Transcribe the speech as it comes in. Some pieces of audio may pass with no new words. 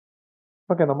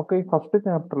Okay. നമുക്ക് ഈ first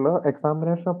ചാപ്റ്ററില്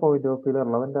examination point of വ്യൂല്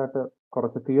relevant ആയിട്ട്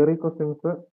കുറച്ച് തിയറി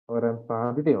ക്വസ്റ്റ്യൻസ് വരാൻ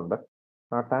സാധ്യതയുണ്ട്.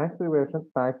 Tax റിവേഷൻ,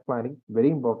 tax planning very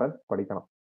important പഠിക്കണം.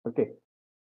 ഓക്കെ.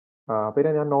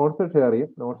 പിന്നെ ഞാൻ നോട്ട്സ് ഷെയർ ചെയ്യും.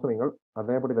 നോട്ട്സ് നിങ്ങൾ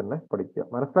അതേപടി തന്നെ പഠിക്കുക.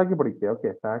 മനസ്സിലാക്കി പഠിക്കുക. ഓക്കെ.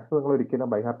 ടാക്സ് നിങ്ങൾ ഒരിക്കലും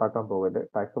ബൈ ഹാർട്ട് ആക്കാൻ പോകരുത്.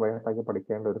 ടാക്സ് ബൈ ഹാർട്ട് ആക്കി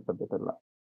പഠിക്കേണ്ട ഒരു സബ്ജക്റ്റ് അല്ല.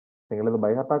 നിങ്ങളിത്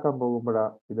ബൈ ഹാർട്ട് ആക്കാൻ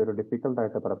പോകുമ്പോഴാണ് ഇതൊരു ഡിഫിക്കൽട്ട്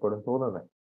ആയിട്ട് പലപ്പോഴും തോന്നുന്നത്.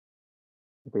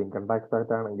 ഇപ്പൊ ഇൻകം ടാക്സ്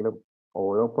ആയിട്ടാണെങ്കിലും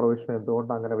ഓരോ പ്രൊവിഷൻ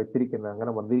എന്തുകൊണ്ടാണ് അങ്ങനെ വെച്ചിരിക്കുന്നത്,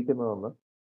 അങ്ങനെ വന്നിരിക്കുന്നതെന്ന്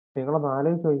നിങ്ങളൊന്ന്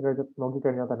ആലോചിച്ച്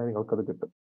നോക്കിക്കഴിഞ്ഞാൽ തന്നെ നിങ്ങൾക്കത്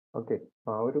കിട്ടും. ഓക്കെ.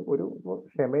 ആ ഒരു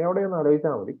ക്ഷമയോടെ ഒന്ന്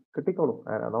ആലോചിച്ചാൽ മതി. കിട്ടിക്കോളും.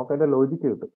 നമുക്കതിന്റെ ലോജിക്ക്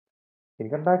കിട്ടും.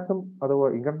 ഇൻകം ടാക്സും അതെ,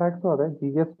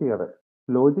 GST അതെ.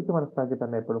 ലോജിക്ക് മനസ്സിലാക്കി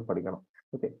തന്നെ എപ്പോഴും പഠിക്കണം.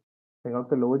 ഓക്കെ.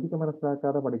 നിങ്ങൾക്ക് ലോജിക്ക്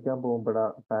മനസ്സിലാക്കാതെ പഠിക്കാൻ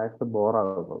പോകുമ്പോഴാണ് ടാക്സ്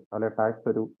ബോറാകുന്നത്, അല്ലെ ടാക്സ്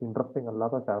ഒരു ഇൻട്രസ്റ്റിംഗ്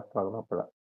അല്ലാത്ത ചാപ്റ്റർ ആകുന്നത്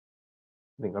അപ്പോഴാണ്.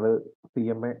 നിങ്ങൾ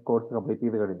CMA കോഴ്സ് കംപ്ലീറ്റ്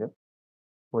ചെയ്ത് കഴിഞ്ഞ്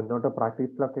മുന്നോട്ട്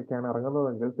പ്രാക്ടീസിലൊക്കെയാണ്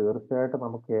ഇറങ്ങുന്നതെങ്കിൽ തീർച്ചയായിട്ടും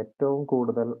നമുക്ക് ഏറ്റവും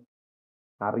കൂടുതൽ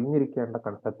അറിഞ്ഞിരിക്കേണ്ട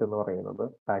കൺസെപ്റ്റ് എന്ന് പറയുന്നത്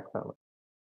ടാക്സ് ആണ്.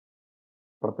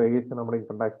 പ്രത്യേകിച്ച് നമ്മുടെ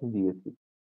ഇൻകം ടാക്സും GST.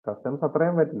 കസ്റ്റംസ്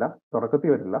അത്രയും വരില്ല,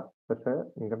 തുടക്കത്തിൽ വരില്ല. പക്ഷേ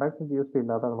ഇൻകം ടാക്സും GST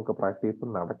ഇല്ലാതെ നമുക്ക് പ്രാക്ടീസ്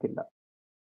നടക്കില്ല.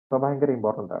 അപ്പൊ ഭയങ്കര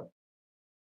ഇമ്പോർട്ടൻ്റ് ആണ്.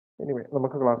 എനിവേ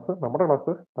നമ്മുടെ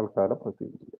ക്ലാസ് തൽക്കാലം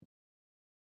പ്രൊസീഡ് ചെയ്യാം.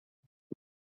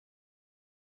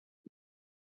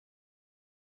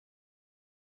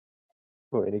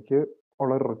 എനിക്ക്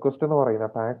ഉള്ളൊരു റിക്വസ്റ്റ് എന്ന്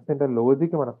പറയുന്നത് ടാക്സിന്റെ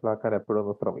ലോജിക്ക് മനസ്സിലാക്കാൻ എപ്പോഴും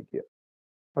ഒന്ന് ശ്രമിക്കുക.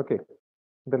 ഓക്കെ.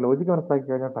 ഇതിന്റെ ലോജിക്ക് മനസ്സിലാക്കി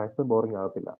കഴിഞ്ഞാൽ ടാക്സ് ബോറിംഗ്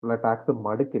ആകത്തില്ല, അല്ല ടാക്സ്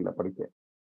മടുക്കില്ല പഠിക്കാൻ.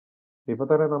 ഇപ്പൊ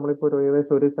തന്നെ നമ്മളിപ്പോ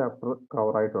ഏകദേശം ഒരു ചാപ്റ്റർ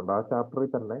കവർ ആയിട്ടുണ്ട്. ആ ചാപ്റ്ററിൽ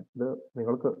തന്നെ ഇത്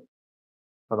നിങ്ങൾക്ക്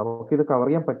നമുക്കിത് കവർ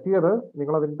ചെയ്യാൻ പറ്റിയത്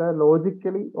നിങ്ങൾ അതിന്റെ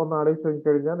ലോജിക്കലി ഒന്ന് ആലോചിച്ച്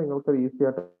നോക്കിക്കഴിഞ്ഞാൽ നിങ്ങൾക്ക് ഈസി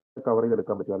ആയിട്ട് കവർ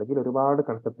ചെയ്തെടുക്കാൻ പറ്റും. അല്ലെങ്കിൽ ഒരുപാട്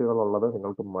കൺസെപ്റ്റുകൾ ഉള്ളത്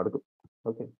നിങ്ങൾക്ക് മടുക്കും.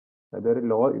 ഓക്കെ. ഇതൊരു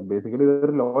ബേസിക്കലി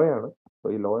ഇതൊരു ലോ ആണ്.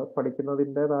 ഈ ലോ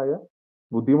പഠിക്കുന്നതിൻ്റെതായ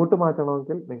ബുദ്ധിമുട്ട്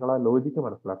മാറ്റണമെങ്കിൽ നിങ്ങൾ ആ ലോജിക്ക്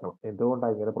മനസ്സിലാക്കണം.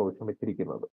 എന്തുകൊണ്ടാണ് ഇങ്ങനെ പ്രൊവിഷൻ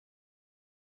വെച്ചിരിക്കുന്നത്.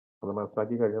 അത്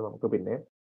മനസ്സിലാക്കി കഴിഞ്ഞാൽ നമുക്ക് പിന്നെ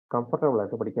കംഫർട്ടബിൾ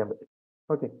ആയിട്ട് പഠിക്കാൻ പറ്റും.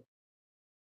 ഓക്കെ.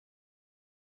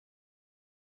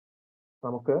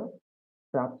 നമുക്ക്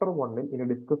ചാപ്റ്റർ 1 ഇനി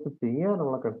ഡിസ്കസ്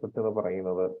ചെയ്യാനുള്ള കൺസെപ്റ്റ് എന്ന്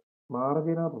പറയുന്നത്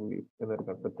മാർജിനൽ റിലീഫ് എന്നൊരു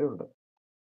കൺസെപ്റ്റ് ഉണ്ട്.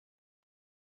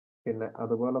 പിന്നെ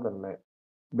അതുപോലെ തന്നെ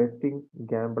ബെറ്റിംഗ്,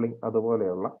 ഗാംബ്ലിംഗ്,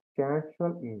 അതുപോലെയുള്ള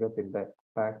കാഷ്വൽ ഇൻകത്തിന്റെ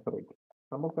ടാക്സ് റേറ്റ്.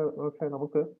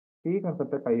 നമുക്ക് ഈ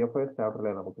കൺസെപ്റ്റ് IFRS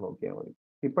ചാപ്റ്ററിലെ നമുക്ക് നോക്കിയാൽ മതി.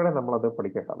 ഇപ്പോഴേ നമ്മളത്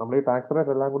പഠിക്കേണ്ട. നമ്മൾ ഈ ടാക്സ്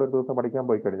റേറ്റ് എല്ലാം കൂടി ഒരു ദിവസം പഠിക്കാൻ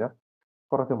പോയി കഴിഞ്ഞാൽ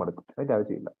കുറച്ച് മടുക്കും. അതിന്റെ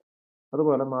ആവശ്യമില്ല.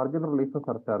 അതുപോലെ മാർജിനൽ റിലീഫും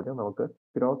സർചാർജും നമുക്ക്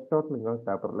ഗ്രോസ് സ്റ്റോക്ക് നിങ്ങൾ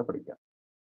ചാപ്റ്ററിൽ പഠിക്കാം.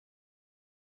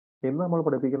 ഇന്ന് നമ്മൾ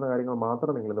പഠിപ്പിക്കുന്ന കാര്യങ്ങൾ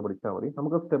മാത്രം നിങ്ങൾ ഇന്ന് പഠിച്ചാൽ മതി.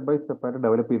 നമുക്ക് സ്റ്റെപ്പ് ബൈ സ്റ്റെപ്പ് ആയിട്ട്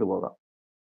ഡെവലപ്പ് ചെയ്ത് പോകാം.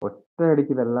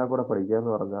 ഒറ്റയടിക്ക് ഇതെല്ലാം കൂടെ പഠിക്കുക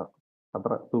എന്ന് പറഞ്ഞാൽ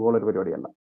അത്ര സുഖമുള്ളൊരു പരിപാടിയല്ല.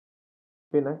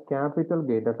 പിന്നെ ക്യാപിറ്റൽ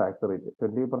ഗെയിൻ്റെ ടാക്സ് റേറ്റ്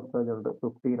 20% ഉണ്ട്,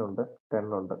 15 ഉണ്ട്,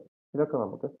 10 ഉണ്ട്. ഇതൊക്കെ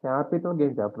നമുക്ക് ക്യാപിറ്റൽ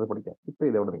ഗെയിൻ ചാപ്റ്ററിൽ പഠിക്കാം. ഇപ്പൊ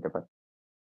ഇതോടെ നിൽക്കട്ടെ.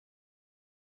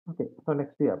 Okay. So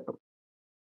next chapter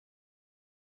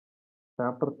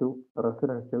 2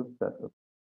 residential status.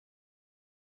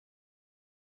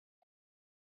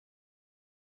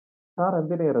 Sir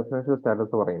എന്തിനാ റെസിഡൻഷ്യൽ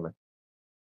സ്റ്റാറ്റസ് പറയുന്നത്?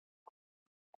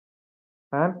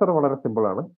 ആൻസർ വളരെ സിമ്പിൾ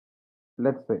ആണ്.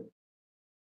 ലെറ്റ്സ് സേ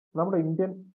നമ്മുടെ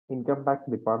ഇന്ത്യൻ ഇൻകം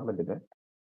ടാക്സ് ഡിപ്പാർട്ട്മെന്റിന്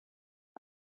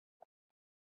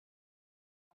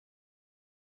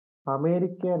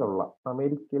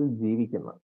അമേരിക്കയിൽ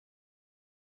ജീവിക്കുന്ന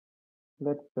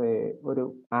ലെറ്റ്സ് സേ ഒരു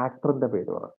ആക്ടറിന്റെ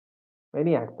പേര് പറ.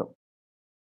 എനി ആക്ടർ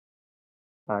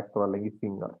അല്ലെങ്കിൽ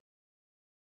singer.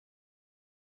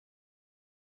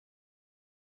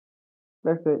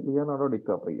 Let's say Leonardo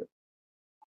DiCaprio.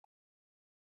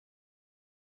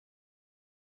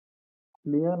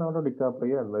 Leonardo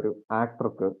DiCaprio എന്നൊരു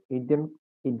ആക്ടർക്ക് Indian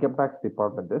income tax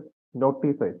department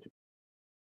notice അയച്ചു.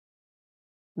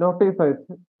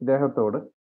 ഇദ്ദേഹത്തോട്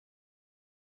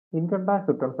ഇൻകം ടാക്സ്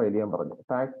റിട്ടേൺ ഫയൽ ചെയ്യാൻ പറഞ്ഞു.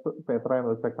 ടാക്സ്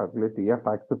എത്രയാണെന്ന് വെച്ചാൽ കാൽക്കുലേറ്റ് ചെയ്യുക,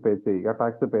 ടാക്സ് പേ ചെയ്യുക,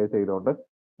 ടാക്സ് പേ ചെയ്തുകൊണ്ട്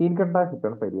ഇൻകം ടാക്സ്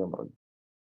റിട്ടേൺ ഫയൽ ചെയ്യാൻ പറഞ്ഞു.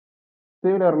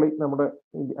 സിമിലർലി നമ്മുടെ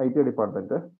IT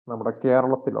ഡിപ്പാർട്ട്മെന്റ് നമ്മുടെ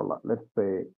കേരളത്തിലുള്ള ലെറ്റ്സ് സേ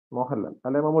മോഹൻലാൽ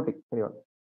അല്ലെ മമ്മൂട്ടി,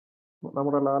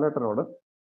 നമ്മുടെ ലാലേട്ടനോട്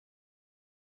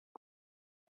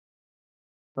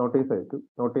നോട്ടീസ്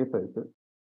അയച്ചു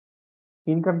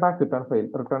ഇൻകം ടാക്സ് റിട്ടേൺ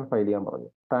ഫയൽ ചെയ്യാൻ പറഞ്ഞു.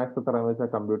 ടാക്സ് എത്രയാണെന്ന് വെച്ചാൽ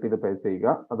കമ്പ്യൂട്ട് ചെയ്ത് പേ ചെയ്യുക,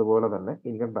 അതുപോലെ തന്നെ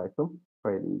ഇൻകം ടാക്സും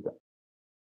ഫയൽ ചെയ്യുക.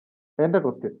 എന്റെ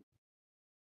ക്വസ്റ്റ്യൻ,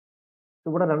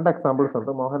 ഇവിടെ 2 എക്സാമ്പിൾസ്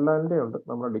ഉണ്ട്. മോഹൻലാലിന്റെ ഉണ്ട്,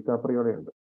 നമ്മുടെ ഡിക്കാപ്രിയോടെ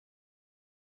ഉണ്ട്.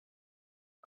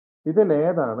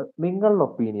 ഇതിലേതാണ് നിങ്ങളുടെ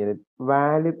ഒപ്പീനിയനിൽ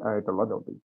വാലിഡ് ആയിട്ടുള്ള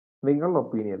നോട്ടീസ്? നിങ്ങളുടെ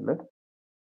ഒപ്പീനിയനിൽ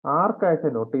ആർക്കയച്ച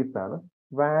നോട്ടീസാണ്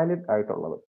വാലിഡ്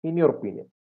ആയിട്ടുള്ളത്? In your opinion.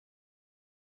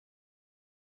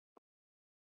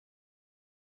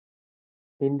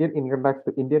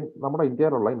 നമ്മുടെ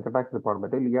ഇന്ത്യയിലുള്ള income tax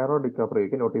department Leonardo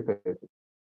ഡിക്കാപ്രിയോയ്ക്ക് notice അയച്ചു.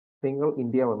 നിങ്ങൾ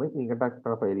ഇന്ത്യ വന്ന് ഇൻകം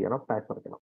ടാക്സ് ഫയൽ ചെയ്യണം, ടാക്സ്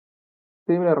അടയ്ക്കണം.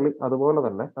 സിമിലർലി അതുപോലെ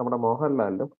തന്നെ നമ്മുടെ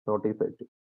മോഹൻലാലിനും നോട്ടീസ് അയച്ചു.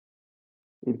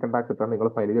 ഇൻകം ടാക്സ് റിട്ടേൺ നിങ്ങൾ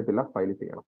ഫയൽ ചെയ്തിട്ടില്ല, ഫയൽ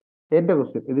ചെയ്യണം. എന്റെ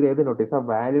ക്വസ്റ്റ്യൻ, ഇതിൽ ഏത് നോട്ടീസാണ്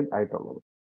വാലിഡ് ആയിട്ടുള്ളത്?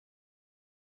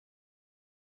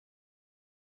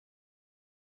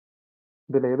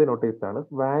 ഇതിൽ ഏത് നോട്ടീസാണ്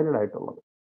വാലിഡ് ആയിട്ടുള്ളത്?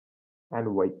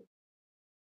 And Y?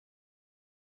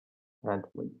 And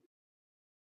Y?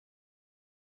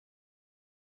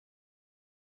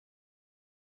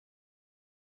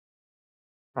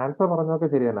 Answer പറഞ്ഞതൊക്കെ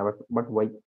ശരിയാണ്, ബട്ട് വൈ?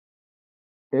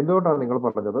 എന്തുകൊണ്ടാണ് നിങ്ങൾ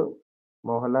പറഞ്ഞത്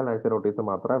മോഹൻലാൽ അയച്ച നോട്ടീസ്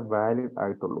മാത്രമേ വാലിഡ്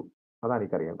ആയിട്ടുള്ളൂ? അതാണ്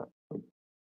എനിക്കറിയേണ്ടത്.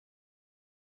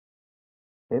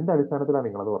 എന്ത് അടിസ്ഥാനത്തിലാണ്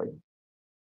നിങ്ങളത് പറയുന്നത്?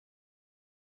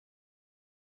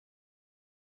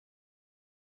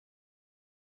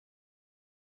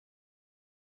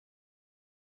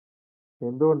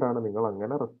 എന്തുകൊണ്ടാണ് നിങ്ങൾ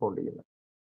അങ്ങനെ റെസ്പോണ്ട് ചെയ്യുന്നത്?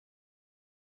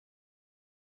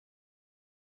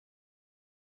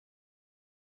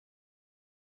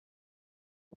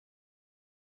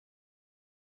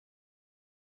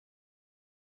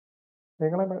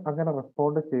 നിങ്ങൾ അങ്ങനെ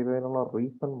റെസ്പോണ്ട് ചെയ്തതിനുള്ള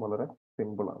റീസൺ വളരെ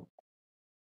സിമ്പിളാണ്.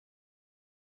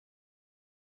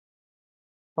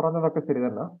 പറഞ്ഞതൊക്കെ ശരി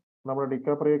തന്നെ. നമ്മുടെ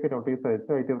ഡിക്കാപ്രിയയ്ക്ക് നോട്ടീസ്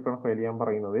അയച്ച് ഐ ടി റിട്ടേൺ ഫയൽ ചെയ്യാൻ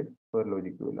പറയുന്നതിൽ ഒരു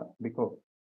ലോജിക്കുമില്ല. Because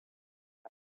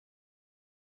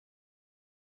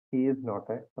he is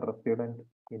not A resident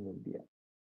in India.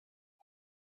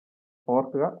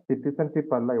 ഓർക്കുക,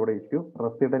 സിറ്റിസൺഷിപ്പ് അല്ല ഇവിടെ ഇഷ്യൂ,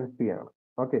 റെസിഡൻസി ആണ്.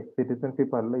 ഓക്കെ,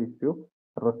 സിറ്റിസൺഷിപ്പ് അല്ല ഇഷ്യൂ,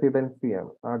 റെസിഡൻസി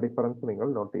ആണ്. ആ ഡിഫറൻസ് നിങ്ങൾ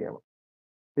നോട്ട് ചെയ്യണം.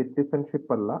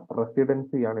 സിറ്റിസൺഷിപ്പ് അല്ല,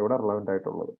 റെസിഡൻസി ആണ് ഇവിടെ റിലവന്റ്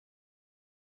ആയിട്ടുള്ളത്.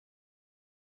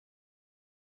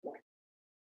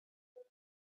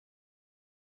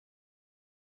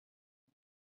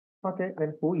 Okay,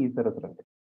 then who is the resident?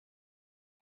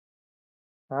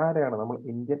 ആരെയാണ് നമ്മൾ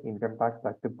ഇന്ത്യൻ ഇൻകം ടാക്സ്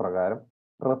ആക്ട് പ്രകാരം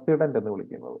റെസിഡന്റ് എന്ന്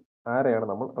വിളിക്കുന്നത്? ആരെയാണ്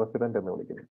നമ്മൾ റെസിഡന്റ് എന്ന്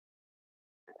വിളിക്കുന്നത്?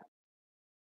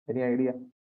 Any idea?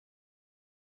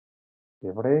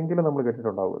 എവിടെയെങ്കിലും നമ്മൾ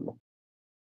കേട്ടിട്ടുണ്ടാവുമല്ലോ.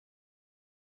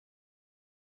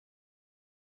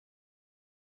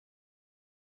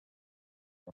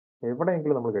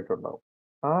 എവിടെയെങ്കിലും നമ്മൾ കേട്ടിട്ടുണ്ടാവും.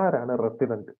 ആരാണ്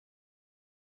റെസിഡന്റ്?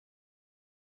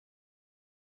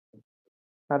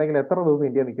 ആരെങ്കിലും എത്ര ദിവസം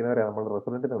ഇന്ത്യ നിൽക്കുന്നവരെയാണ് നമ്മൾ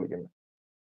റെസിഡന്റ് എന്ന് വിളിക്കുന്നത്?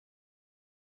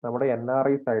 നമ്മുടെ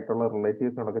NRIs ആയിട്ടുള്ള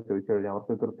റിലേറ്റീവ്സിനോടൊക്കെ ചോദിച്ചു കഴിഞ്ഞാൽ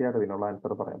അവർക്ക് കൃത്യമായിട്ട് ഇതിനുള്ള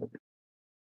ആൻസർ പറയാൻ പറ്റും.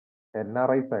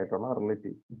 NRIs ആയിട്ടുള്ള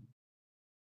റിലേറ്റീവ്സ്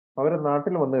അവർ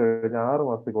നാട്ടിൽ വന്നു കഴിഞ്ഞാൽ 6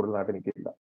 മാസത്തിൽ കൂടുതൽ നാട്ടിൽ നിൽക്കില്ല.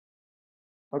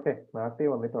 ഓക്കെ, നാട്ടിൽ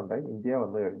വന്നിട്ടുണ്ട്, ഇന്ത്യ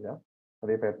വന്നു കഴിഞ്ഞാൽ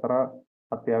അതിപ്പോൾ എത്ര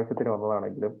അത്യാവശ്യത്തിന്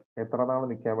വന്നതാണെങ്കിലും എത്ര നാൾ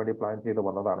നിൽക്കാൻ വേണ്ടി പ്ലാൻ ചെയ്ത്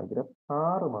വന്നതാണെങ്കിലും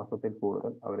 6 മാസത്തിൽ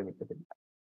കൂടുതൽ അവർ നിൽക്കത്തില്ല.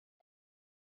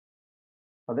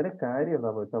 അതിന് കാര്യം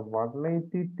എന്താണെന്ന് വെച്ചാൽ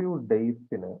 182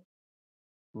 ഡേയ്സിന്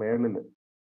മേളിൽ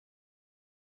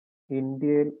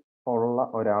ഇന്ത്യയിൽ ഉള്ള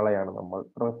ഒരാളെയാണ് നമ്മൾ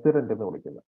റെസിഡന്റ് എന്ന്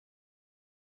വിളിക്കുന്നത്.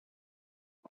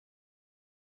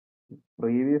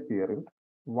 പ്രീവിയസ് ഇയറിൽ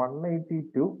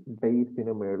 182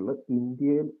 ഡേയ്സിന് മേളിൽ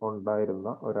ഇന്ത്യയിൽ ഉണ്ടായിരുന്ന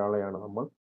ഒരാളെയാണ് നമ്മൾ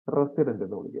റെസിഡന്റ്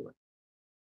എന്ന് വിളിക്കുന്നത്.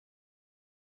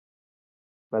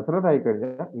 റെസിഡന്റ്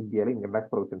ആയിക്കഴിഞ്ഞാൽ ഇന്ത്യയിലെ ഇൻകം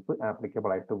ടാക്സ് പ്രൊവിഷൻസ്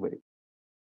ആപ്ലിക്കബിൾ ആയിട്ട് വരും.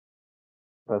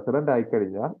 റെസിഡന്റ്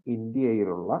ആയിക്കഴിഞ്ഞാൽ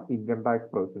ഇന്ത്യയിലുള്ള ഇൻകം ടാക്സ്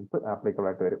പ്രൊവിഷൻസ് ആപ്ലിക്കബിൾ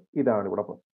ആയിട്ട് വരും. ഇതാണ് ഇവിടെ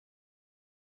പ്രശ്നം.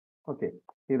 ഓക്കെ,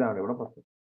 ഇതാണ് ഇവിടെ പ്രശ്നം.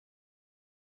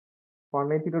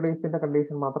 182 ഡേയ്സിന്റെ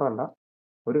കണ്ടീഷൻ മാത്രമല്ല,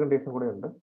 ഒരു കണ്ടീഷൻ കൂടെ ഉണ്ട്.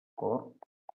 ഫോർ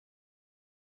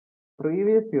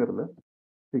പ്രീവിയസ് ഇയറിൽ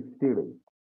 60 ഡേയ്സ്.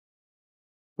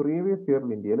 പ്രീവിയസ്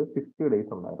ഇയറിൽ ഇന്ത്യയിൽ 60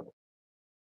 ഡേയ്സ് ഉണ്ടായിരുന്നു.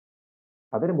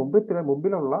 അതിന്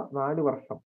മുമ്പിലുള്ള 4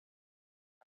 വർഷം,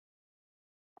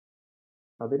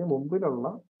 അതിന് മുമ്പിലുള്ള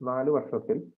 4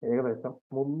 വർഷത്തിൽ ഏകദേശം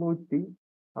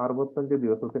 365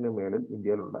 ദിവസത്തിന് മേളിൽ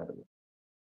ഇന്ത്യയിൽ ഉണ്ടായിരുന്നു.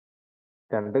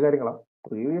 രണ്ട് കാര്യങ്ങളാണ്.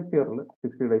 പ്രീവിയസ് ഇയറിൽ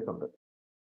 60 ഡേയ്സ് ഉണ്ട്.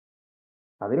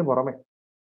 അതിന് പുറമെ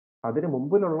അതിന്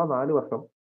മുമ്പിലുള്ള 4 വർഷം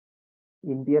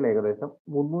ഇന്ത്യയിൽ ഏകദേശം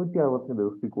 365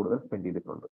 ദിവസത്തിൽ കൂടുതൽ സ്പെൻഡ്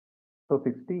ചെയ്തിട്ടുണ്ട്. So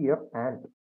 60 year and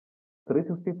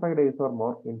 365 days or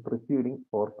more in preceding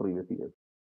or previous years.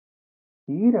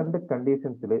 ഈ രണ്ട്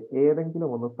കണ്ടീഷൻസിൽ ഏതെങ്കിലും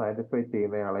ഒന്ന് സാറ്റിസ്ഫൈ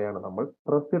ചെയ്യുന്നയാളെയാണ് നമ്മൾ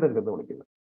റെസിഡന്റ് എന്ന് വിളിക്കുന്നത്.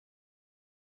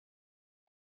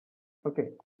 ഓക്കെ,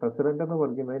 റെസിഡന്റ് എന്ന്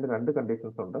വിളിക്കുന്നതിന് രണ്ട്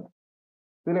കണ്ടീഷൻസ് ഉണ്ട്.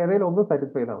 ഇതിൽ ഏതെങ്കിലും ഒന്ന്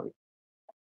സാറ്റിസ്ഫൈ ചെയ്താൽ മതി.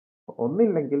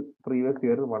 ഒന്നില്ലെങ്കിൽ പ്രീവിയസ്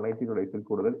ഇയർ 182 ഡേയ്സിൽ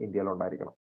കൂടുതൽ ഇന്ത്യയിൽ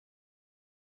ഉണ്ടായിരിക്കണം.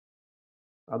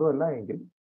 അതുമല്ല എങ്കിൽ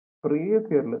പ്രീവിയസ്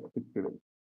ഇയറിൽ 60 ഡേയ്സ്.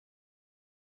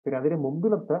 പിന്നെ അതിന്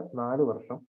മുമ്പിലത്തെ 4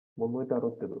 വർഷം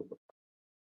 360 ദിവസം.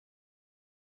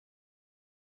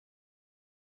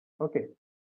 ഓക്കെ,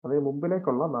 അതിന്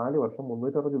മുമ്പിലേക്കുള്ള 4 വർഷം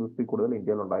 360 ദിവസത്തിൽ കൂടുതൽ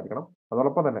ഇന്ത്യയിൽ ഉണ്ടായിരിക്കണം.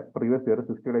 അതോടൊപ്പം തന്നെ പ്രീവിയസ് ഇയർ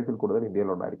 60 ഡേയ്സിൽ കൂടുതൽ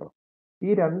ഇന്ത്യയിൽ ഉണ്ടായിരിക്കണം. ഈ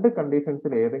രണ്ട്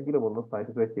കണ്ടീഷൻസിൽ ഏതെങ്കിലും ഒന്ന്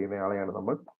സാറ്റിസ്ഫൈ ചെയ്യുന്നയാളെയാണ്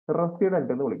നമ്മൾ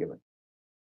റെസിഡന്റ് എന്ന് വിളിക്കുന്നത്.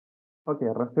 ഓക്കെ,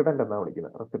 റെസിഡന്റ് എന്നാണ്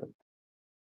വിളിക്കുന്നത്, റെസിഡന്റ്.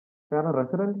 കാരണം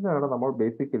റെസിഡന്റിനാണ് നമ്മൾ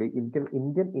basically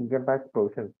Indian income tax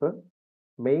provisions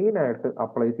main ആയിട്ട്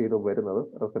അപ്ലൈ ചെയ്ത് വരുന്നത്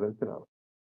റെസിഡൻസിനാണ്.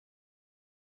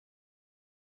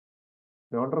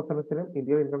 നോൺ റെസിഡൻസിനും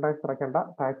ഇന്ത്യയിൽ ഇൻകം ടാക്സ് അടയ്ക്കേണ്ട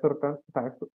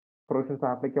ടാക്സ് പ്രൊവിഷൻസ്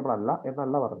ആപ്ലിക്കബിൾ അല്ല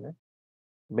എന്നല്ല പറഞ്ഞ്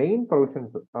മെയിൻ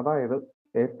പ്രൊവിഷൻസ്, അതായത്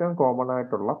ഏറ്റവും കോമൺ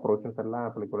ആയിട്ടുള്ള പ്രൊവിഷൻസ് എല്ലാം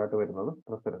ആപ്ലിക്കബിൾ ആയിട്ട് വരുന്നത്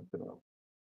റെസിഡൻസിനാണ്.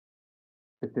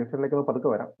 സിറ്റുവേഷനിലേക്ക് നമുക്ക് പതുക്കെ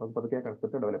വരാം, നമുക്ക് പതുക്കെ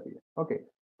കൺസെപ്റ്റ് ഡെവലപ്പ് ചെയ്യാം. Okay,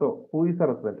 so who is A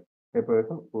resident? A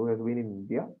person who has been in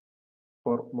India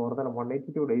for more than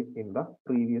 182 days in the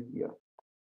previous year,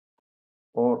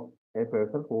 or a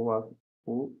person who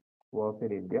was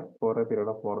in India for a period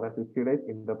of more than 50 days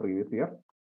in the previous year,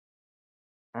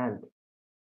 and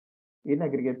in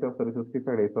aggregate of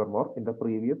 365 days or more in the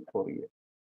previous 4 years.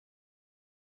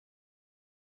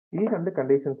 ഈ രണ്ട്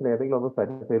കണ്ടീഷൻസിൽ ഏതെങ്കിലും ഒന്ന്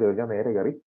satisfy ചെയ്ത് കഴിഞ്ഞാൽ നേരെ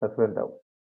കയറി resident ആവും.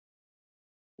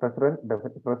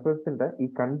 റെസിഡൻസിന്റെ ഈ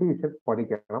കണ്ടീഷൻ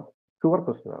പഠിക്കണം, ഷുവർ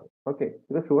ക്വസ്റ്റ്യൻ ആണ്. ഓക്കെ,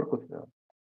 ഇത് ഷുവർ ക്വസ്റ്റ്യൻ ആണ്,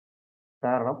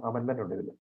 കാരണം അമെന്റ്മെന്റ് ഉണ്ട് ഇതിൽ.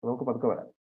 നമുക്ക് പതുക്കെ വരാം.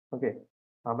 ഓക്കെ,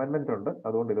 അമെന്റ്മെന്റ് ഉണ്ട്,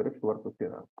 അതുകൊണ്ട് ഇതൊരു ഷുവർ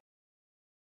ക്വസ്റ്റ്യൻ ആണ്.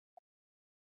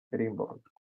 Very important.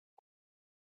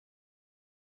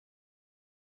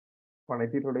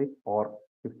 182 days or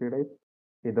 50 days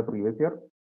in the previous year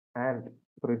and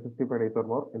 365 days or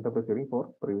more in the preceding 4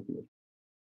 previous years.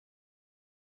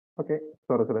 Okay,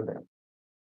 so resident I am.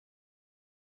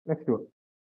 Next one.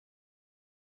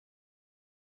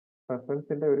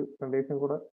 റെസിഡൻസിന്റെ ഒരു കണ്ടീഷൻ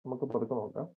കൂടെ നമുക്ക് പതുക്കെ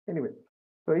നോക്കാം. എനിവേ,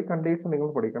 സോ ഈ കണ്ടീഷൻ നിങ്ങൾ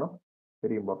പഠിക്കണം,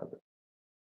 very important.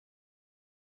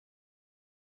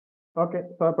 Okay,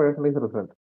 so person is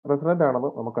resident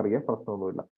ആണെന്ന് നമുക്കറിയാം,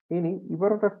 പ്രശ്നമൊന്നുമില്ല. ഇനി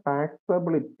ഇവരുടെ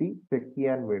ടാക്സബിലിറ്റി ചെക്ക്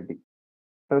ചെയ്യാൻ വേണ്ടി,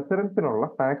 റെസിഡൻസിനുള്ള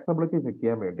ടാക്സബിലിറ്റി ചെക്ക്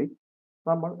ചെയ്യാൻ വേണ്ടി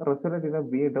നമ്മൾ റെസിഡന്റിനെ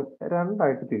വീണ്ടും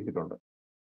രണ്ടായിട്ട് തിരിച്ചിട്ടുണ്ട്.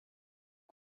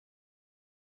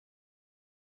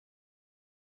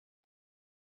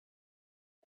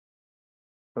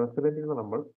 റെസിഡന്റിനെ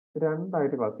നമ്മൾ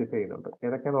രണ്ടായിട്ട് ക്ലാസിഫൈ ചെയ്യുന്നുണ്ട്.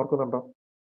 ഏതൊക്കെയാന്ന് ഓർക്കുന്നുണ്ടോ?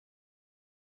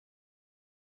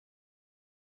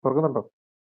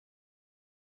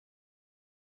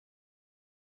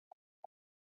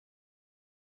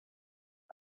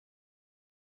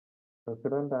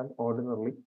 Resident and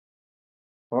ordinary.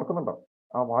 ഓർക്കുന്നുണ്ടോ?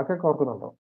 ആ വാക്കൊക്കെ ഓർക്കുന്നുണ്ടോ?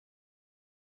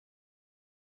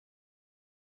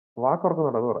 വാക്ക്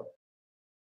ഓർക്കുന്നുണ്ടോ? അത് പറ.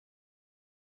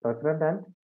 Resident and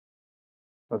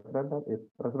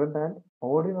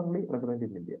ordinary resident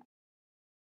in India.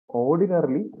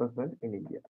 Ordinarily resident in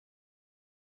India.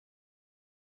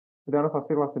 ഇതാണ്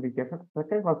ഫസ്റ്റ് ക്ലാസിഫിക്കേഷൻ.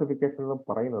 സെക്കൻഡ് ക്ലാസിഫിക്കേഷൻ എന്ന്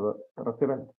പറയുന്നത്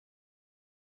resident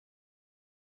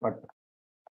but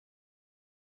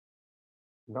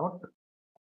not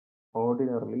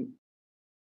ordinarily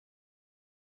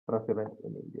resident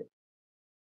in India.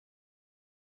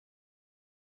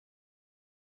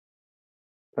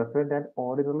 Resident and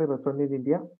ordinarily resident in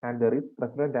India, and there is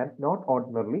resident and not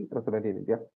ordinarily resident in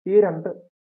India. ഈ രണ്ട്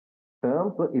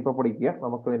terms ഇപ്പൊ പഠിക്കുക,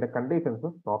 നമുക്ക് ഇതിന്റെ conditions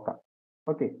നോക്കാം.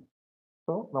 ഓക്കെ,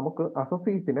 സോ നമുക്ക്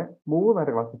അസോസിയേറ്റ്സിനെ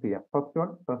മൂന്നായിട്ട് ക്ലാസിഫൈ ചെയ്യാം. First one,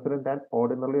 resident and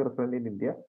ordinarily resident in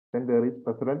India. Then there is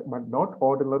resident but not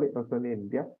ordinarily resident in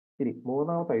India. ഇനി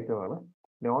മൂന്നാമത്തെ ഐറ്റമാണ്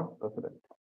നോൺ റെസിഡന്റ്.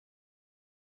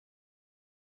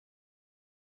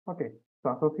 ഓക്കെ, സോ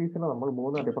അസോസിയേറ്റ്സിനെ നമ്മൾ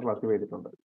മൂന്നായിട്ട് ഇപ്പോൾ ക്ലാസിഫൈ ചെയ്തിട്ടുണ്ട്.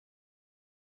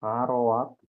 ROR,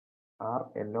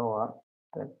 RNOR,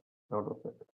 non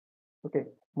resident. Okay,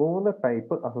 മൂന്ന്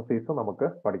ടൈപ്പ് അസോസിയേറ്റ്സ് നമുക്ക്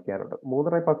പഠിക്കാനുണ്ട്.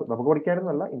 മൂന്ന് ടൈപ്പ് നമുക്ക്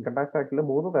പഠിക്കാനെന്നല്ല, ഇൻകം ടാക്സ് ആക്ടിൽ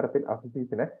 3 തരത്തിൽ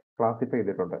അസോസിയേറ്റ്സിനെ ക്ലാസിഫൈ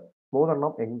ചെയ്തിട്ടുണ്ട്. 3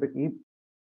 എണ്ണം ഈ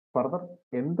ഫർദർ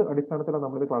എന്ത് അടിസ്ഥാനത്തിലാണ്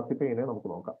നമ്മളിത് ക്ലാസിഫൈ ചെയ്യുന്നത്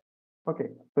നമുക്ക് നോക്കാം. ഓക്കെ,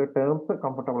 സോ ടേംസ്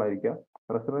കംഫർട്ടബിൾ ആയിരിക്കുക.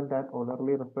 Resident and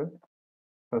ordinary resident,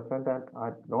 resident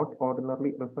and not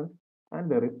ordinary resident, and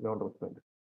there is known resident.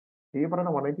 ഈ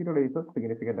പറയുന്ന 182 ഡേയ്സ്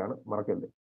സിഗ്നിഫിക്കന്റ് ആണ്, മറക്കരുത്.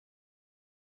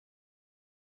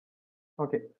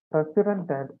 Okay,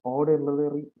 resident and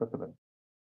ordinary resident.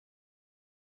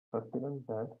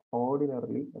 Resident and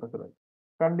ordinary resident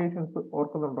conditions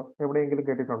ഓർക്കുന്നുണ്ടോ? എവിടെയെങ്കിലും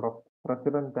കേട്ടിട്ടുണ്ടോ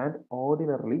റെസിഡന്റ് ആൻഡ്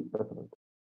ഓർഡിനറി റെസിഡന്റ്?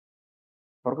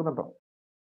 ഓർക്കുന്നുണ്ടോ?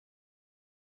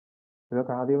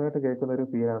 ഇതൊക്കെ ആദ്യമായിട്ട് കേൾക്കുന്ന ഒരു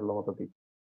പേരാണല്ലോ മൊത്തത്തിൽ.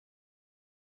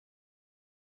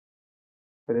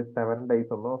 ഒരു 7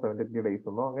 ഡേയ്സ് ഒന്നോ 73 ഡേയ്സ്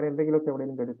ഒന്നോ അങ്ങനെ എന്തെങ്കിലുമൊക്കെ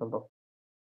എവിടെയെങ്കിലും കേട്ടിട്ടുണ്ടോ?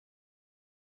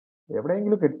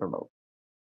 എവിടെയെങ്കിലും കേട്ടിട്ടുണ്ടോ?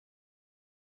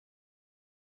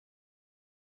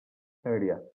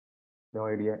 ഐഡിയ? നോ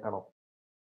ഐഡിയ ആണോ?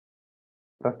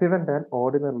 Resident and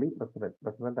ordinary resident,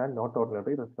 resident and not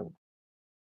ordinary resident.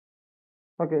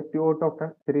 Okay, 2 out of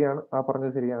 10 ശരിയാണ്, ആ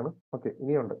പറഞ്ഞത് ശരിയാണ്. ഓക്കെ,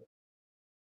 ഇനിയുണ്ട്.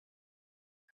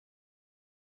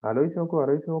 ആലോചിച്ച്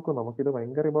നോക്കൂ, നമുക്കിത്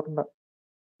ഭയങ്കര important.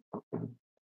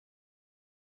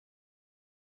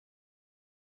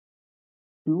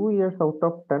 2 years out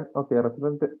of 10. Okay,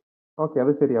 resident. Okay,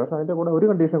 അത് ശരിയാണ്. പക്ഷെ അതിന്റെ കൂടെ ഒരു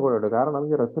കണ്ടീഷൻ കൂടെ ഉണ്ട്. കാരണം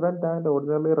ഈ റെസിഡന്റ് ആൻഡ്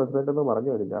ഓർഡിനറി റെസിഡന്റ് എന്ന്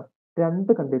പറഞ്ഞു കഴിഞ്ഞാൽ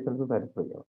 2 കണ്ടീഷൻസ് സാറ്റിസ്ഫൈ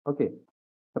ചെയ്യണം. Okay,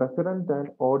 resident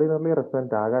and ordinary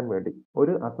resident ആകാൻ വേണ്ടി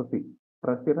ഒരു assessee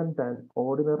resident and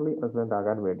ordinary resident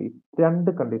ആകാൻ വേണ്ടി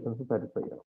 2 കണ്ടീഷൻസ് സാറ്റിസ്ഫൈ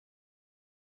ചെയ്യണം.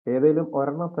 ഏതെങ്കിലും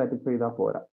ഒരെണ്ണം സാറ്റിസ്ഫൈ ചെയ്താൽ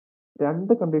പോരാ.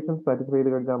 രണ്ട് കണ്ടീഷൻസ് സാറ്റിസ്ഫൈ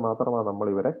ചെയ്ത് കഴിഞ്ഞാൽ മാത്രമാണ് നമ്മൾ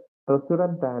ഇവരെ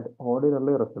റെസിഡന്റ് ആൻഡ്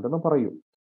ഓർഡിനറി റെസിഡന്റ് എന്ന് പറയൂ.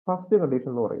 ഫസ്റ്റ് കണ്ടീഷൻ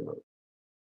എന്ന് പറയുന്നത്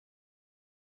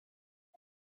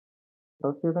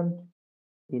resident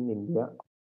in India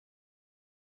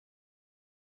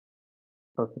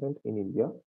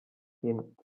in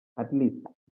at least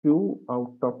 2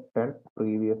 out of 10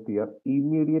 previous year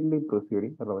immediately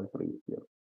preceding relevant previous year.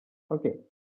 Okay,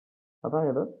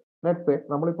 അതായത് ലെറ്റ്സ് സേ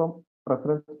നമ്മളിപ്പം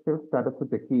റെസിഡൻഷ്യൽ സ്റ്റാറ്റസ്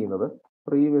ചെക്ക് ചെയ്യുന്നത്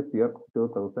പ്രീവിയസ് ഇയർ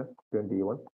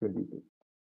 2021-22.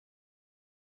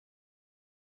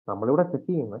 നമ്മളിവിടെ ചെക്ക്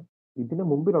ചെയ്യുന്നത് ഇതിന്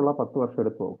മുമ്പിലുള്ള 10 വർഷം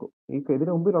എടുത്ത് നോക്കും.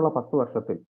 ഇതിന് മുമ്പിലുള്ള 10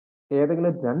 വർഷത്തിൽ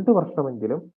ഏതെങ്കിലും 2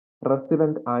 വർഷമെങ്കിലും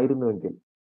റെസിഡന്റ് ആയിരുന്നുവെങ്കിൽ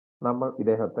നമ്മൾ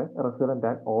ഇദ്ദേഹത്തെ റെസിഡന്റ്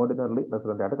ആൻഡ് ഓർഡിനറി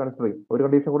റെസിഡന്റ് ആയിട്ട് കൺസിഡർ ചെയ്യും. ഒരു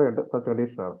കണ്ടീഷൻ കൂടെ ഉണ്ട്, ഫസ്റ്റ്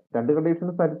കണ്ടീഷൻ ആണ്. രണ്ട് കണ്ടീഷൻ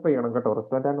സാറ്റിസ്ഫൈ ചെയ്യണം കേട്ടോ.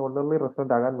 റെസിഡന്റ് ആൻഡ് ഓർഡിനറി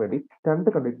റെസിഡന്റ് ആകാൻ വേണ്ടി രണ്ട്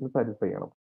കണ്ടീഷൻ സാറ്റിസ്ഫൈ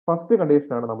ചെയ്യണം. ഫസ്റ്റ്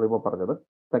കണ്ടീഷൻ ആണ് നമ്മളിപ്പോൾ പറഞ്ഞത്.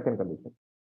 സെക്കൻഡ് കണ്ടീഷൻ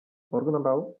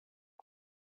ഓർക്കുന്നുണ്ടാവും,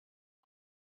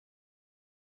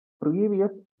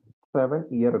 പ്രീവിയസ് 7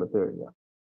 ഇയർ എടുത്തു കഴിഞ്ഞാൽ,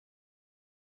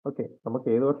 ഓക്കെ, നമുക്ക്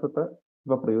ഏത് വർഷത്തെ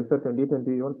ഇപ്പൊ പ്രീവിയസ്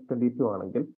 2021-22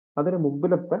 ആണെങ്കിൽ അതിന്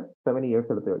മുമ്പിലത്തെ 7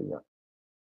 ഇയേഴ്സ് എടുത്തു കഴിഞ്ഞാൽ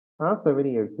ആ 7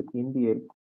 ഇയേഴ്സിൽ ഇന്ത്യയിൽ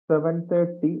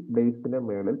 730 ഡേയ്സിന്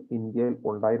മേളിൽ ഇന്ത്യയിൽ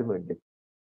ഉണ്ടായിരുന്നുവെങ്കിൽ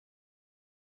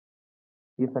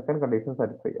ഈ സെക്കൻഡ് കണ്ടീഷൻ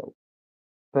സാറ്റിസ്ഫൈ ആവും.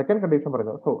 സെക്കൻഡ് കണ്ടീഷൻ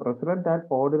പറയുന്നത്, so resident and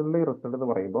ordinary resident എന്ന്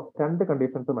പറയുമ്പോൾ രണ്ട്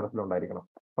കണ്ടീഷൻസ് മനസ്സിലുണ്ടായിരിക്കണം.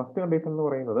 ഫസ്റ്റ് കണ്ടീഷൻ എന്ന്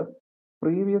പറയുന്നത്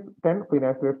പ്രീവിയസ് 10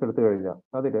 ഫിനാൻഷ്യൽ ഇയേഴ്സ് എടുത്തു കഴിഞ്ഞാൽ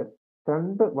അതിൽ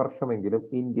 2 വർഷമെങ്കിലും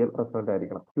ഇന്ത്യയിൽ റെസിഡന്റ്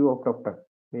ആയിരിക്കണം, 2 ഔട്ട് ഓഫ് 10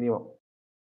 മിനിമം.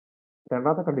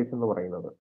 രണ്ടാമത്തെ കണ്ടീഷൻ എന്ന് പറയുന്നത്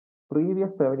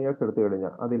പ്രീവിയസ് 7 ഇയേഴ്സ് എടുത്തു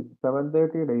കഴിഞ്ഞാൽ അതിൽ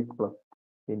 730 ഡേയ്സ് പ്ലസ്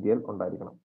ഇന്ത്യയിൽ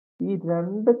ഉണ്ടായിരിക്കണം. ഈ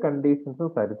രണ്ട് കണ്ടീഷൻസും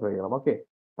സാറ്റിസ്ഫൈ ചെയ്യണം. ഓക്കെ,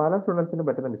 പല സ്റ്റുഡൻസിനും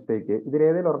പറ്റുന്ന മിസ്റ്റേക്ക്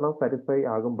ഇതിലേതെങ്കിലും ഒരെണ്ണം സാറ്റിസ്ഫൈ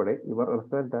ആകുമ്പോഴേ ഇവർ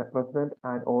റെസിഡന്റ്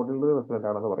ആൻഡ് ഓർഡിനറി റെസിഡന്റ്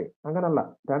ആണെന്ന് പറയും. അങ്ങനല്ല,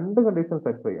 രണ്ട് കണ്ടീഷൻ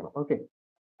സാറ്റിസ്ഫൈ ചെയ്യണം. ഓക്കെ,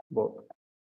 അപ്പോൾ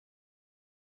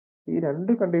ഈ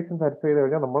രണ്ട് കണ്ടീഷൻ സാറ്റിസ്ഫൈ ചെയ്ത്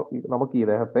കഴിഞ്ഞാൽ നമുക്ക് ഈ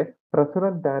ഇദ്ദേഹത്തെ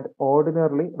റെസിഡന്റ് ആൻഡ്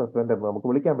ഓർഡിനറി റെസിഡന്റ് എന്ന് നമുക്ക്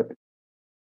വിളിക്കാൻ പറ്റും.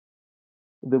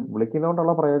 ഇത്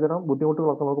വിളിക്കുന്നതുകൊണ്ടുള്ള പ്രയോജനം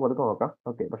ബുദ്ധിമുട്ടുകളൊക്കെ നമുക്ക് പതുക്കെ നോക്കാം.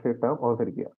 ഓക്കെ, പക്ഷേ ടേം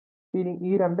ഓർത്തിരിക്കുക. ഇനി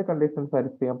ഈ രണ്ട് കണ്ടീഷൻ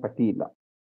സാറ്റിസ്ഫൈ ചെയ്യാൻ പറ്റിയില്ല,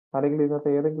 അല്ലെങ്കിൽ ഇതിനകത്ത്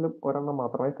ഏതെങ്കിലും ഒരെണ്ണം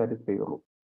മാത്രമേ സാറ്റിസ്ഫൈ ചെയ്യുള്ളൂ,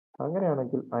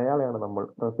 അങ്ങനെയാണെങ്കിൽ അയാളെയാണ് നമ്മൾ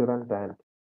resident and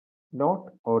not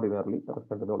ordinary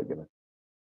resident എന്ന് വിളിക്കുന്നത്.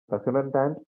 Resident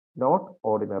and not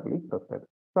ordinary resident.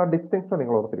 ആ ഡിസ്റ്റിങ്ഷൻ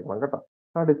നിങ്ങൾ ഓർത്തിരിക്കണം കേട്ടോ.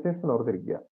 ആ ഡിസ്റ്റിങ്ഷൻ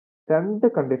ഓർത്തിരിക്കുക. രണ്ട്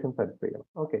കണ്ടീഷൻ സാറ്റിസ്ഫൈ ചെയ്യണം.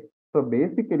 ഓക്കെ, സോ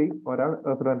ബേസിക്കലി ഒരാൾ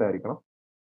റെസിഡന്റ് ആയിരിക്കണം.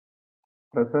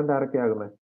 റെസിഡന്റ്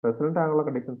ആരൊക്കെയാകുന്നത്? റെസിഡന്റ് ആകാനുള്ള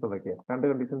കണ്ടീഷൻസ് എന്തൊക്കെയാണ്? രണ്ട്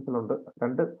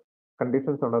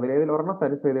കണ്ടീഷൻസ് ഉണ്ട്. അതിലേതിൽ ഒരെണ്ണം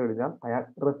സാറ്റിസ്ഫൈ ചെയ്ത് കഴിഞ്ഞാൽ അയാൾ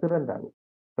റെസിഡന്റ് ആകും.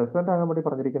 റെസിഡന്റ് ആകാൻ വേണ്ടി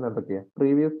പറഞ്ഞിരിക്കുന്നത് എന്തൊക്കെയാണ്?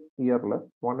 പ്രീവിയസ് ഇയറിൽ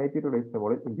 182 ഡേയ്സിന്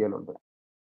മുകളിൽ ഇന്ത്യയിലുണ്ട്.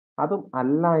 അതും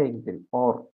അല്ല എങ്കിൽ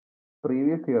ഓർ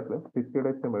പ്രീവിയസ് ഇയറിൽ 60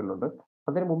 ഡേയ്സിന് മുകളിലുണ്ട്.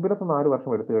 അതിന് മുമ്പിലത്തെ 4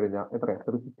 വർഷം എടുത്തു കഴിഞ്ഞാൽ എത്രയാണ്?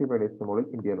 365 ഡേയ്സിന് മുകളിൽ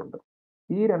ഇന്ത്യയിലുണ്ട്.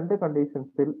 ഈ രണ്ട്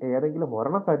കണ്ടീഷൻസിൽ ഏതെങ്കിലും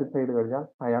ഒരെണ്ണം സാറ്റിസ്ഫൈ ചെയ്ത് കഴിഞ്ഞാൽ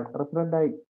അയാൾ റെസിഡന്റ്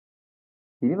ആയി.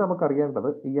 ഇനി നമുക്കറിയേണ്ടത്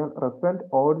ഇയാൾ റെസിഡന്റ്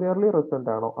ഓർഡിനറി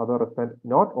റെസിഡന്റ് ആണോ അതോ റെസിഡന്റ്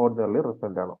നോട്ട് ഓർഡിനറി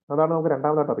റെസിഡന്റ് ആണോ? അതാണ് നമുക്ക്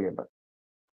രണ്ടാമതായിട്ട് അറിയേണ്ടത്.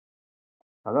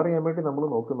 അതറിയാൻ വേണ്ടി നമ്മൾ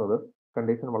നോക്കുന്നത്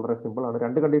കണ്ടീഷൻ വളരെ സിമ്പിൾ ആണ്.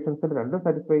 രണ്ട് കണ്ടീഷൻസിൽ രണ്ടും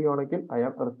സാറ്റിസ്ഫൈ ചെയ്യുകയാണെങ്കിൽ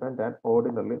അയാൾ റെസിഡന്റ് ആൻഡ്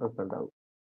ഓർഡിനറി റെസിഡന്റ് ആകും.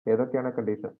 ഏതൊക്കെയാണ്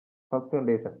കണ്ടീഷൻ? ഫസ്റ്റ്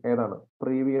കണ്ടീഷൻ ഏതാണ്?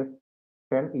 പ്രീവിയസ്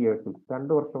 10 ഇയേഴ്സിൽ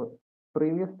 2 വർഷം,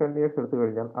 പ്രീവിയസ് 10 ഇയേഴ്സ് എടുത്തു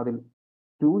കഴിഞ്ഞാൽ അതിൽ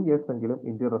 2 ഇയേഴ്സ് എങ്കിലും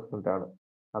ഇന്ത്യ റെസിഡന്റ് ആണ്.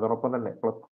 അതോടൊപ്പം തന്നെ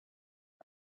പ്ലസ്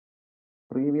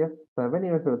പ്രീവിയസ് 7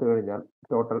 ഇയേഴ്സ് എടുത്തു കഴിഞ്ഞാൽ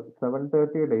ടോട്ടൽ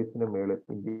 730 ഡേയ്സിന് മേളിൽ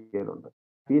ഇന്ത്യയിലുണ്ട്.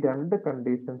 ഈ രണ്ട്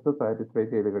കണ്ടീഷൻസ് സാറ്റിസ്ഫൈ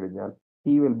ചെയ്ത് കഴിഞ്ഞാൽ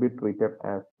he will be treated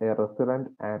as a resident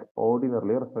and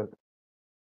ordinarily resident.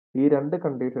 ഈ രണ്ട്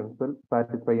കണ്ടീഷൻസിൽ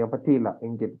സാറ്റിസ്ഫൈ ചെയ്യാൻ പറ്റിയില്ല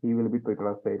എങ്കിൽ he will be treated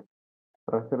as a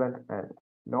resident and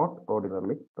not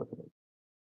ordinarily resident.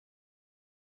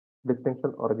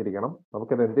 Distinction അറിഞ്ഞിരിക്കണം.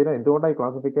 നമുക്കിത് എന്തുകൊണ്ടാണ് ഈ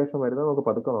ക്ലാസിഫിക്കേഷൻ വരുന്നത് നമുക്ക്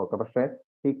പതുക്കെ നോക്കാം, പക്ഷേ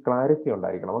ഈ ക്ലാരിറ്റി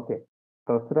ഉണ്ടായിരിക്കണം. ഓക്കെ,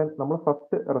 റെസിഡന്റ് നമ്മൾ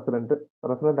ഫസ്റ്റ്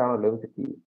റെസിഡന്റ് ആണല്ലോ എന്ന് ചെക്ക്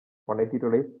ചെയ്യും.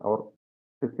 182 days or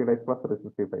 60 days plus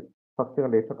 365. First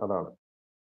condition അതാണ്.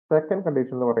 സെക്കൻഡ്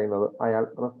കണ്ടീഷൻ എന്ന് പറയുന്നത് അയാൾ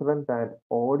റെസിഡന്റ് ആൻഡ്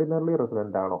ഓർഡിനറി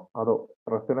റെസിഡന്റ് ആണോ അതോ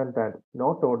resident and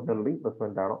not ordinary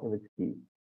resident ആണോ എന്ന് ചെക്ക് ചെയ്യും.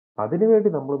 അതിനുവേണ്ടി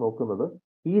നമ്മൾ നോക്കുന്നത്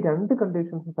ഈ രണ്ട്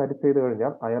കണ്ടീഷൻസ് സാറ്റിസ്ഫൈ ചെയ്ത്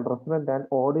കഴിഞ്ഞാൽ അയാൾ റെസിഡന്റ് ആൻഡ്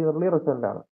ഓർഡിനറി റെസിഡന്റ്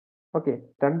ആണ്. ഓക്കെ,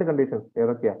 രണ്ട് കണ്ടീഷൻസ്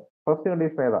ഏതൊക്കെയാ? ഫസ്റ്റ്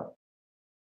കണ്ടീഷൻ ഏതാ?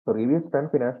 പ്രീവിയസ് 10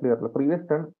 ഫിനാൻഷ്യൽ ഇയറിൽ പ്രീവിയസ്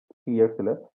 10 ഇയേഴ്സിൽ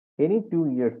എനി 2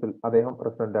 ഇയേഴ്സിൽ അദ്ദേഹം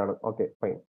റെസിഡന്റ് ആണ്. Okay,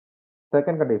 fine.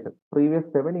 Second condition previous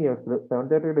 7 ഇയേഴ്സിൽ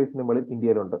 730 ഡേയ്സിന് മുകളിൽ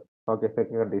ഇന്ത്യയിലുണ്ട്. ഓക്കെ,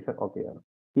 സെക്കൻഡ് കണ്ടീഷൻ ഓക്കെ ആണ്.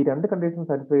 ഈ രണ്ട് കണ്ടീഷൻ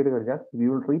സാറ്റിസ്ഫൈ ചെയ്ത് കഴിഞ്ഞാൽ we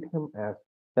will treat him as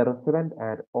A resident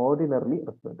and ordinary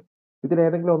resident.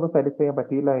 ഇതിലേതെങ്കിലും ഒന്ന് സാറ്റിസ്ഫൈ ചെയ്യാൻ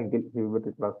പറ്റിയില്ല എങ്കിൽ he will be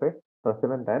treated as A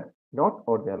resident and not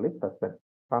ordinary resident.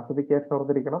 Classification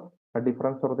ഓർത്തിരിക്കണം,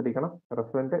 ഡിഫറൻസ് ഓർത്തിരിക്കണം.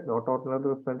 Resident, not ordinary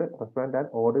resident, resident and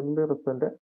ordinary resident,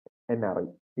 NRI.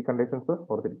 ഈ conditions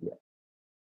ഓർത്തിരിക്കുക.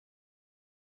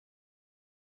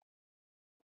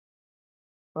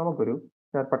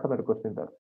 ഞാൻ പെട്ടെന്നൊരു ക്വസ്റ്റ്യൻ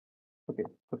തരാം. Okay,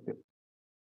 question.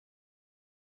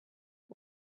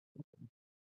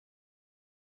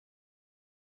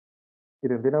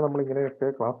 ഇതെന്തിനാ നമ്മളിങ്ങനെയൊക്കെ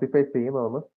ക്ലാസിഫൈ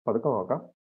ചെയ്യുന്നതെന്ന് പതുക്കെ നോക്കാം.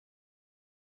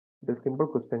 ഒരു സിമ്പിൾ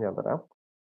ക്വസ്റ്റ്യൻ ഞാൻ തരാം.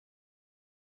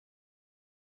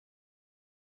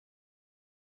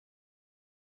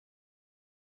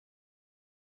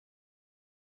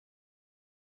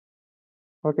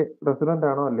 ഓക്കെ, റെസിഡന്റ്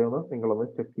ആണോ അല്ലയോ എന്ന് നിങ്ങളൊന്ന്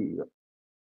ചെക്ക് ചെയ്യുക.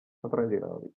 അത്രയും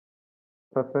ചെയ്താൽ മതി.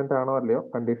 റെസിഡന്റ് ആണോ അല്ലയോ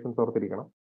കണ്ടീഷൻസ് ഓർത്തിരിക്കണം.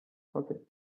 Okay,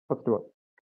 first one.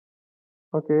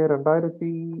 Okay,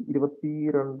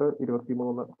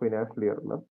 2022-23 financial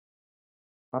ഇയറിൽ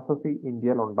അസസി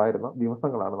ഇന്ത്യയിൽ ഉണ്ടായിരുന്ന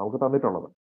ദിവസങ്ങളാണ് നമുക്ക് തന്നിട്ടുള്ളത്.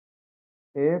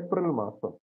 ഏപ്രിൽ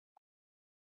മാസം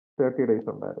 30 ഡേയ്സ്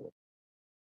ഉണ്ടായിരുന്നു.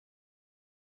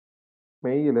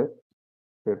 മെയ്യില്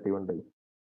 31 days.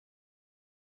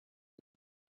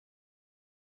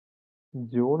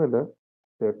 ജൂണില്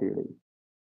 30 days.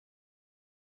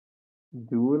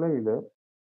 ജൂലൈയില്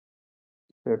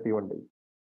 31 days.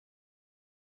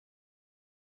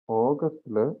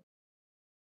 ഓഗസ്റ്റില്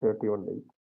 31 days.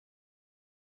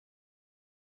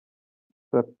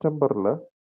 സെപ്റ്റംബറില്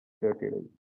 30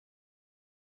 days.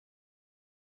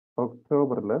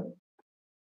 ഒക്ടോബറില്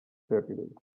 30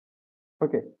 days.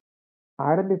 Okay,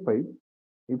 identify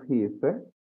if he is A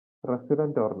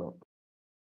resident or not.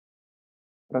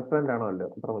 Resident ആണോ അല്ലയോ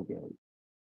അത്ര നോക്കിയാൽ മതി.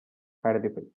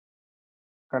 ഐഡന്റിഫൈ,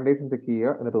 കണ്ടീഷൻ ചെക്ക്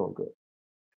ചെയ്യുക, എന്നിട്ട് നോക്കുക.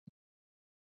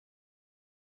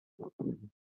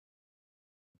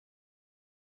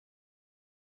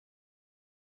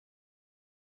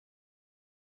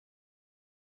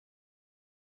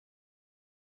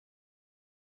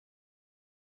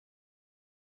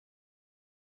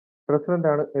 റെസിഡന്റ്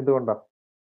ആണ്, എന്തുകൊണ്ടാണ്?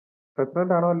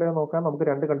 റെസിഡന്റ് ആണോ അല്ലയോ നോക്കാൻ നമുക്ക്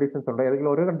രണ്ട് കണ്ടീഷൻസ് ഉണ്ട്.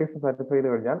 ഏതെങ്കിലും ഒരു കണ്ടീഷൻ സാറ്റിസ്ഫൈ ചെയ്ത്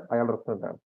കഴിഞ്ഞാൽ അയാൾ റെസിഡന്റ്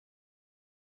ആണ്.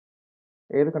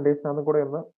 ഏത് കണ്ടീഷനാണെന്ന് കൂടെ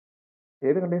ഒന്ന്,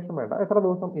 ഏത് കണ്ടീഷനും വേണ്ട, എത്ര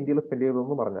ദിവസം ഇന്ത്യയിൽ സ്പെൻഡ് ചെയ്തു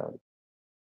എന്ന് പറഞ്ഞാൽ മതി.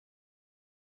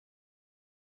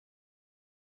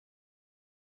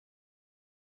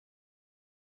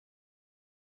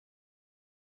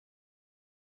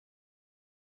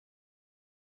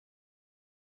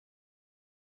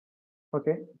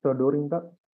 Okay, so during the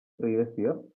previous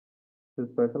year, this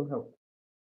person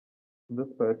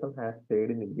has stayed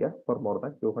in India for more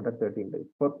than 213 days.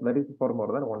 That is for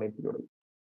more than 182 days.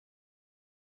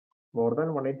 More than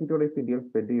 182 days ഇന്ത്യയിൽ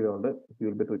സ്പെൻഡ് ചെയ്തുകൊണ്ട് he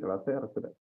will be treated as a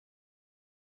resident.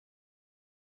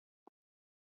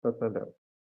 Resident ആണ്.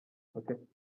 Okay.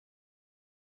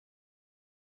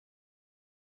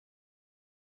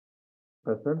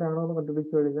 Resident ആണോ എന്ന്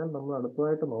കണ്ടുപിടിച്ചു കഴിഞ്ഞാൽ നമ്മൾ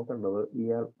അടുത്തതായിട്ട് നോക്കേണ്ടത്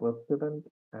ഇയാൾ റെസിഡന്റ്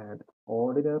ആൻഡ്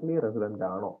ഓർഡിനറി റെസിഡന്റ്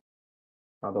ആണോ,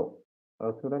 അതോ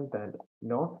resident and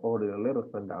not ordinary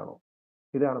resident ആണോ.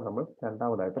 ഇതാണ് നമ്മൾ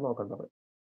രണ്ടാമതായിട്ട് നോക്കേണ്ടത്.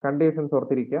 കണ്ടീഷൻസ്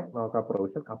ഓർത്തിരിക്കുക, നമുക്ക് ആ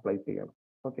പ്രൊവിഷൻ അപ്ലൈ ചെയ്യണം.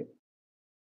 Okay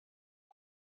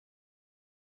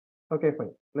okay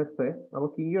fine. Let's say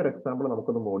നമുക്ക് ഈ ഒരു എക്സാമ്പിൾ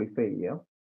നമുക്കൊന്ന് മോഡിഫൈ ചെയ്യാം.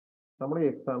 നമ്മൾ ഈ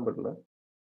എക്സാമ്പിളിൽ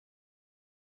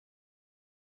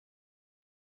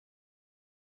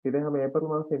ഇദ്ദേഹം ഏപ്രിൽ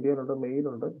മാസം ഇന്ത്യയിലുണ്ട്,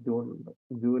 മെയ്യിലുണ്ട്, ജൂണിലുണ്ട്.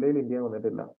 ജൂലൈയിൽ ഇന്ത്യ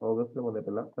വന്നിട്ടില്ല, ഓഗസ്റ്റിൽ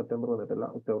വന്നിട്ടില്ല, സെപ്റ്റംബർ വന്നിട്ടില്ല,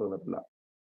 ഒക്ടോബർ വന്നിട്ടില്ല.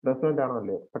 റെസിഡന്റ് ആണോ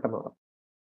അല്ലയോ പെട്ടെന്ന് പറയാം.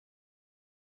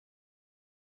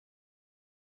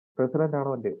 റെസിഡന്റ്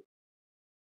ആണോ അല്ലയോ?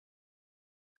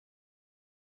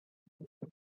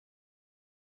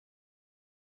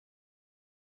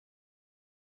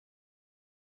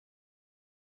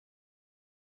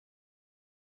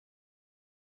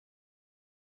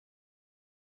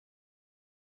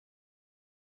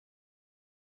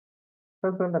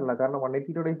 റെസിഡന്റ് അല്ല, കാരണം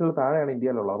 182 ഡേയ്സിൽ താഴെയാണ്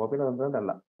ഇന്ത്യയിലുള്ളത്, അപ്പൊ പിന്നെ റെസിഡന്റ്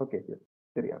അല്ല. ഓക്കെ,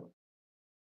 ശരിയാണ്.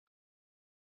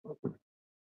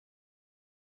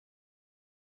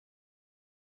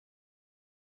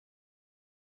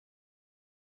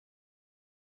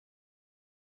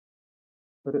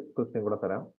 ഒരു ക്വസ്റ്റ്യൻ കൂടെ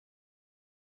തരാം.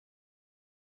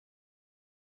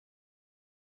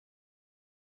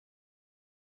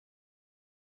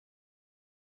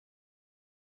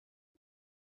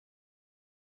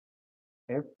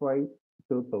 FY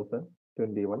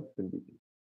 2021-22.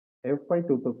 FY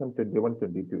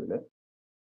 2021-22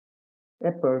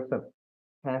 a person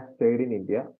has stayed in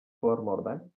India for more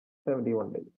than 71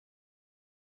 days.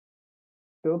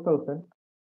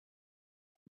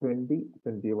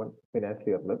 2020-21 financial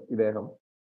ഇയറിൽ ഇദ്ദേഹം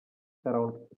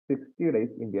അറൌണ്ട് 60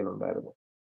 ഡേയ്സ് ഇന്ത്യയിലുണ്ടായിരുന്നു.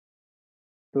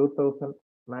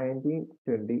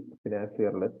 2019-20 ഫിനാൻഷ്യൽ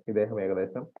ഇയറിൽ ഇദ്ദേഹം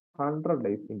ഏകദേശം 100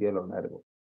 ഡേയ്സ് ഇന്ത്യയിലുണ്ടായിരുന്നു.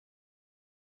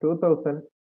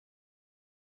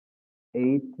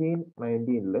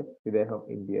 2018-19 ഇദ്ദേഹം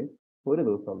ഇന്ത്യയിൽ ഒരു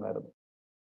ദിവസം ഉണ്ടായിരുന്നു.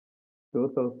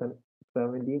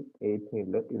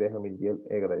 2017-18 ഇദ്ദേഹം ഇന്ത്യയിൽ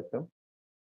ഏകദേശം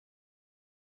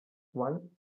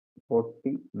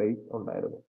 140 ഡേയ്സ്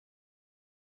ഉണ്ടായിരുന്നു.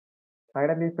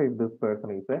 Identify this person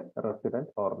is A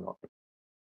resident or not.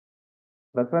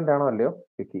 Resident ആണോ അല്ലയോ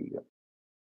ചെക്ക് ചെയ്യുക.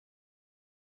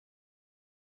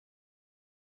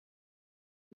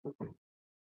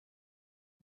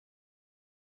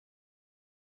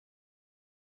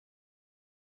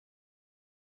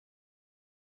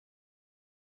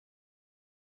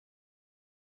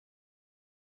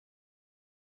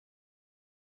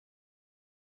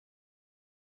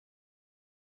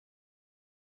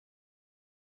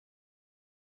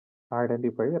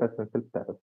 Identify residential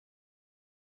status.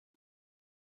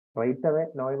 Right away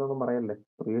no എന്നൊന്നും പറയല്ലേ.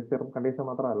 പ്രീവിയസ് ഇയർ കണ്ടീഷൻ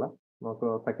മാത്രമല്ല, നമുക്ക്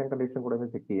സെക്കൻഡ് കണ്ടീഷൻ കൂടെ ഒന്ന്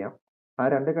ചെക്ക് ചെയ്യാം. ആ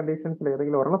രണ്ട് കണ്ടീഷൻസിൽ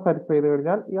ഏതെങ്കിലും ഒരെണ്ണം സാറ്റിസ്ഫൈ ചെയ്ത്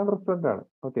കഴിഞ്ഞാൽ ഇയാൾ റെസിഡന്റ് ആണ്.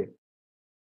 ഓക്കെ,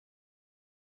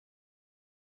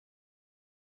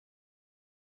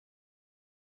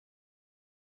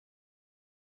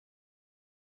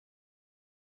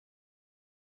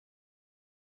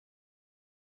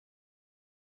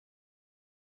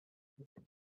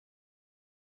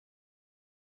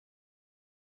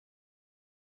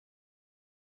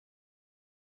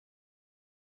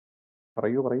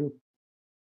 പറയൂ പറയൂ.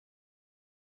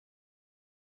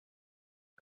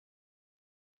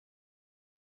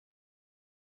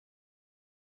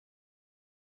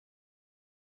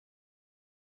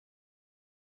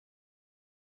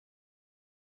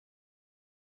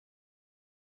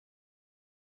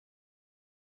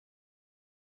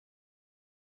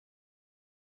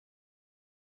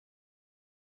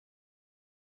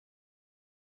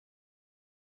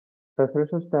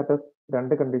 റെസിഡൻഷ്യൽ സ്റ്റാറ്റസ്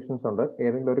രണ്ട് കണ്ടീഷൻസ് ഉണ്ട്.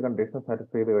 ഏതെങ്കിലും ഒരു കണ്ടീഷൻ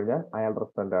സാറ്റിസ്ഫൈ ചെയ്ത് കഴിഞ്ഞാൽ അയാൾ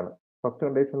റെസിഡന്റ് ആണ്. ഫസ്റ്റ്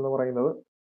കണ്ടീഷൻ എന്ന് പറയുന്നത്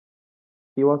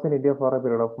he was in India for a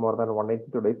period of more than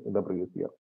 182 days in the previous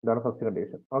year. ഇതാണ് ഫസ്റ്റ്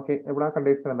കണ്ടീഷൻ. ഓക്കെ, ഇവിടെ ആ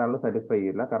കണ്ടീഷൻ എന്താണെന്ന് സാറ്റിസ്ഫൈ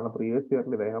ചെയ്യില്ല. കാരണം പ്രീവിയസ്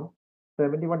ഇയറിൽ ഇദ്ദേഹം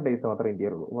 71 ഡേയ്സ് മാത്രമേ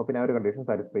ഇന്ത്യയിലുള്ളൂ. അപ്പോൾ പിന്നെ ആ ഒരു കണ്ടീഷൻ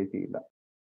സാറ്റിസ്ഫൈ ചെയ്യില്ല.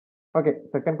 ഓക്കെ,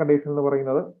 സെക്കൻഡ് കണ്ടീഷൻ എന്ന്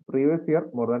പറയുന്നത് previous year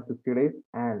more than 60 days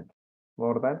and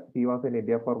more than he was in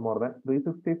India for more than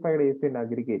 365 days in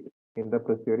aggregate in the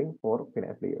preceding four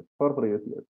financial years for previous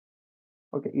years.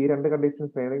 Okay, ഈ രണ്ട്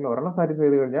conditions ഏതെങ്കിലും ഒരെണ്ണം satisfy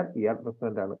ചെയ്ത് കഴിഞ്ഞാൽ ഇയാൾ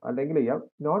resident ആണ്, അല്ലെങ്കിൽ ഇയാൾ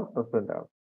നോൺ റെസിഡന്റ് ആണ്.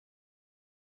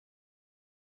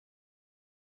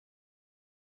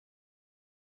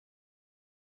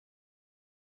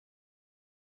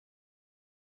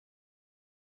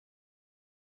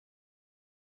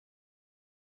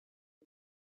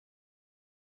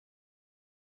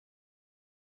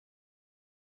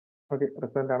 ഓക്കെ,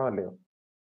 റെസിഡന്റ് ആണോ അല്ലയോ?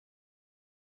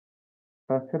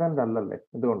 റെസിഡന്റ് അല്ലല്ലേ,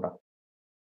 എന്തുകൊണ്ടാ?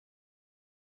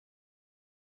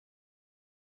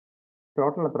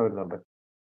 ടോട്ടൽ എത്ര വരുന്നുണ്ട്?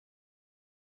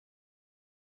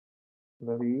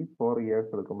 അതായത് ഈ 4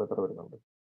 ഇയേഴ്സ് എടുക്കുമ്പോൾ എത്ര വരുന്നുണ്ട്?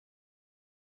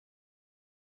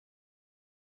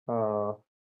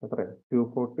 എത്രയാണ്?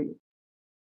 240,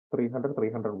 300,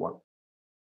 301.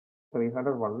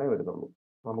 301 വരുന്നുള്ളൂ.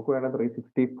 നമുക്ക് വേണ്ടത്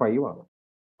 365 ആണ്.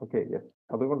 Okay, yes.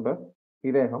 അതുകൊണ്ട്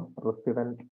ഇദ്ദേഹം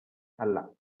റെസിഡന്റ് അല്ല,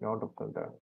 നോൺ റെസിഡന്റ്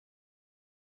ആണ്.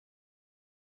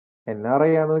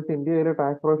 NRI ആണെന്ന് വെച്ച് ഇന്ത്യയിൽ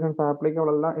ടാക്സ് പ്രൊവിഷൻസ് ആപ്ലിക്കബിൾ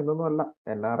അല്ല എന്നൊന്നും അല്ല.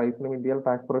 NRIസിനും ഇന്ത്യയിൽ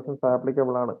ടാക്സ് പ്രൊവിഷൻസ്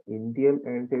ആപ്ലിക്കബിൾ ആണ്. ഇന്ത്യയിൽ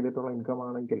ഏൺ ചെയ്തിട്ടുള്ള ഇൻകം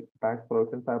ആണെങ്കിൽ ടാക്സ്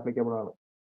പ്രൊവിഷൻസ് ആപ്ലിക്കബിൾ ആണ്.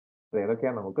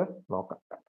 ഏതൊക്കെയാണ് നമുക്ക് നോക്കാം.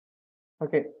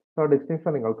 ഓക്കെ, സോ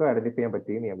ഡിസ്റ്റിങ്ഷൻ നിങ്ങൾക്ക് ഐഡന്റിഫൈ ചെയ്യാൻ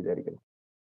പറ്റിയെന്ന് ഞാൻ വിചാരിക്കുന്നു.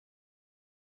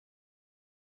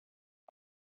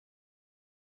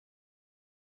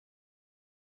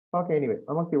 ഓക്കെ, എനിവേ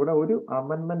നമുക്കിവിടെ ഒരു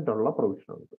അമെൻമെന്റ് ഉള്ള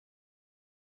പ്രൊവിഷൻ ഉണ്ട്.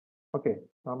 ഓക്കെ,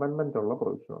 അമെൻമെന്റ് ഉള്ള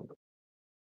പ്രൊവിഷൻ ഉണ്ട്.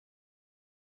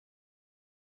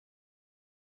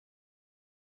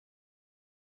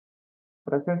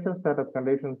 റെസിഡൻഷ്യൽ സ്റ്റാറ്റസ്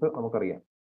കണ്ടീഷൻസ് നമുക്കറിയാം.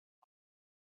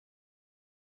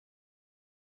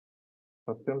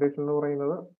 ഫസ്റ്റ് കണ്ടീഷൻ എന്ന്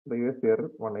പറയുന്നത് പ്രീവിയസ് ഇയറിൽ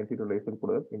 182 ഡേയ്സിൽ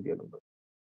കൂടുതൽ ഇന്ത്യയിലുണ്ട്.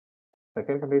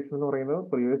 സെക്കൻഡ് കണ്ടീഷൻ എന്ന് പറയുന്നത്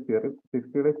പ്രീവിയസ് ഇയറിൽ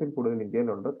 60 ഡേയ്സിൽ കൂടുതൽ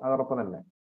ഇന്ത്യയിലുണ്ട്. അതോടൊപ്പം തന്നെ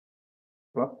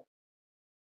പ്ലസ്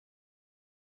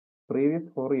പ്രീവിയസ്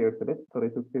 4 ഇയേഴ്സിൽ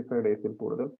 365 ഡേയ്സിൽ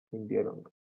കൂടുതൽ ഇന്ത്യയിലുണ്ട്.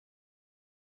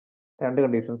 രണ്ട്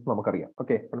കണ്ടീഷൻസ് നമുക്കറിയാം.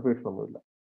 ഓക്കെ, കൺഫ്യൂഷൻ ഒന്നുമില്ല.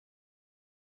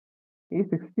 ഈ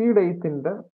 60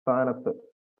 ഡേയ്സിന്റെ സ്ഥാനത്ത്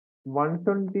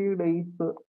 120 ഡേയ്സ്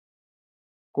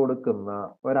കൊടുക്കുന്ന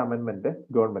ഒരു അമെൻമെന്റ്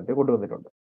ഗവൺമെന്റ് കൊണ്ടുവന്നിട്ടുണ്ട്.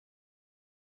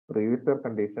 പ്രീവിയസ് ഇയർ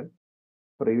കണ്ടീഷൻ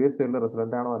പ്രീവിയസ് ഇയറിൽ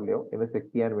റെസിഡന്റ് ആണോ അല്ലയോ എന്ന്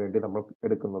ചെക്ക് ചെയ്യാൻ വേണ്ടി നമ്മൾ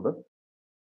എടുക്കുന്നത്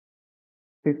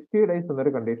 60 ഡേയ്സ്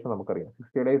എന്നൊരു കണ്ടീഷൻ നമുക്കറിയാം.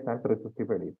 60 days and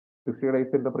 365 days. 60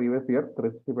 days in the previous year,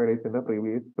 365 days in the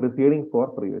പ്രീസിഡിംഗ് four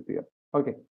previous year.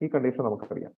 Okay, ഈ കണ്ടീഷൻ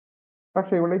നമുക്കറിയാം.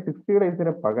 പക്ഷെ ഇവിടെ 60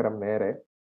 ഡേയ്സിന് പകരം നേരെ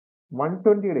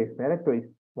 120 ഡേയ്സ്, നേരെ ട്വൈസ്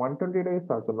 120 ഡേയ്സ്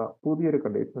ആക്കുന്ന പുതിയൊരു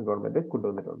കണ്ടീഷൻ ഗവൺമെന്റ്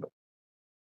കൊണ്ടുവന്നിട്ടുണ്ട്.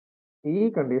 ഈ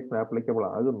കണ്ടീഷൻ ആപ്ലിക്കബിൾ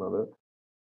ആകുന്നത്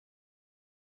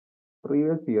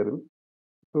പ്രീവിയസ് ഇയറിൽ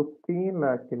 15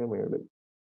 ലാഖിന് മേളിൽ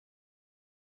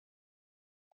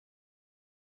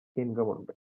ഇൻകം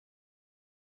ഉണ്ട്.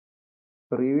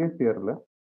 പ്രീവിയസ് ഇയറിൽ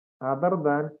other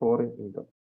than foreign income,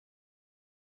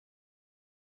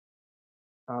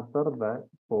 other than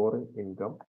foreign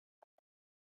income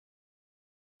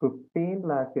 15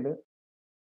 ലാഖിന്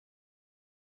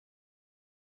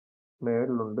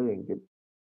മേളിലുണ്ട് എങ്കിൽ,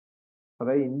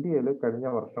 അതായത് ഇന്ത്യയിൽ കഴിഞ്ഞ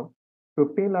വർഷം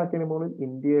 15 ലാഖിന് മുകളിൽ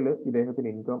ഇന്ത്യയിൽ ഇദ്ദേഹത്തിന്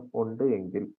ഇൻകം ഉണ്ട്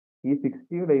എങ്കിൽ ഈ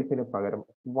 60 ഡേയ്സിന് പകരം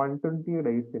 120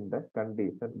 ഡേയ്സിന്റെ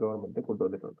കണ്ടീഷൻ ഗവൺമെന്റ്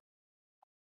കൊണ്ടുവന്നിട്ടുണ്ട്.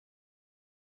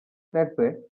 ലെറ്റ്സ് സേ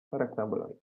ഫോർ എക്സാമ്പിൾ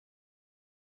ആണ്,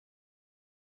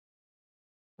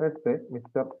 ലെറ്റ്സ് സേ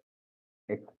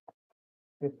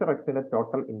മിസ്റ്റർ എക്സിന്റെ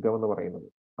ടോട്ടൽ ഇൻകം എന്ന് പറയുന്നത്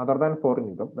other than foreign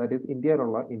income, that is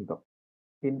ഇന്ത്യയിലുള്ള ഇൻകം,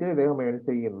 ഇന്ത്യയിൽ ഇദ്ദേഹം ഏൺ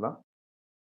ചെയ്യുന്ന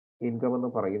ഇൻകം എന്ന്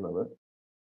പറയുന്നത്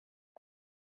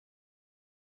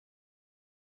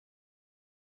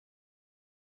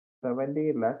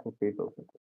 70,50,000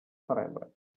 പറയാം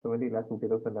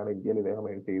 70,50,000 ആണ് ഇന്ത്യയിൽ ഇദ്ദേഹം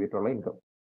ഏൺ ചെയ്തിട്ടുള്ള ഇൻകം.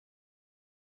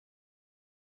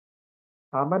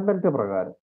 അമെൻമെന്റ്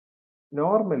പ്രകാരം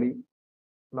നോർമലി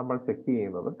നമ്മൾ ചെക്ക്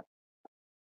ചെയ്യുന്നത്,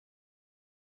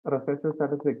 റെസിഡൻഷ്യൽ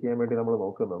സ്റ്റാറ്റസ് ചെക്ക് ചെയ്യാൻ വേണ്ടി നമ്മൾ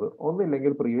നോക്കുന്നത്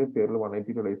ഒന്നില്ലെങ്കിൽ പ്രീവിയസ് ഇയറിൽ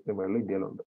 182 ഡേയ്സിന് മുകളിൽ ഇന്ത്യയിൽ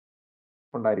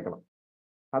ഉണ്ടായിരിക്കണം.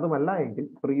 അതുമല്ല എങ്കിൽ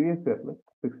പ്രീവിയസ് ഇയറിൽ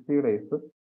 60 ഡേയ്സ്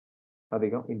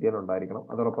അധികം ഇന്ത്യയിൽ ഉണ്ടായിരിക്കണം.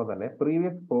 അതോടൊപ്പം തന്നെ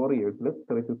പ്രീവിയസ് 4 ഇയേഴ്സിൽ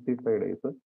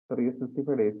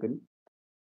 365 ഡേയ്സിൽ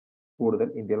കൂടുതൽ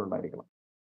ഇന്ത്യയിൽ ഉണ്ടായിരിക്കണം.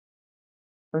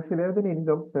 പക്ഷെ ഇദ്ദേഹത്തിന്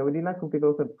ഇൻകം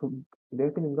 70,50,000,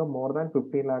 ഇദ്ദേഹത്തിന് ഇൻകം മോർ ദാൻ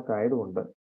 15 ലാഖ് ആയതുകൊണ്ട്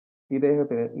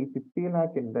ഇദ്ദേഹത്തിന് ഈ 60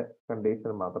 ലാഖിന്റെ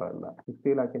കണ്ടീഷൻ മാത്രമല്ല,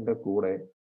 60 ലാഖിന്റെ കൂടെ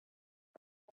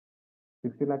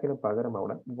 60 ലാഖിന് പകരം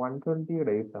അവിടെ 120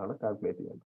 ഡേയ്സ് ആണ് കാൽക്കുലേറ്റ്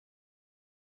ചെയ്യുന്നത്.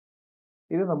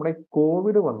 ഇത് നമ്മുടെ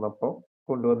കോവിഡ് വന്നപ്പോൾ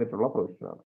കൊണ്ടുവന്നിട്ടുള്ള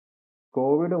പ്രൊവിഷനാണ്.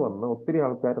 കോവിഡ് വന്ന് ഒത്തിരി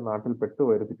ആൾക്കാർ നാട്ടിൽ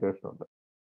പെട്ടുപോയൊരു സിറ്റുവേഷൻ ഉണ്ട്.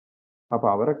 അപ്പൊ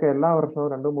അവരൊക്കെ എല്ലാ വർഷവും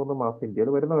 2-3 മാസം ഇന്ത്യയിൽ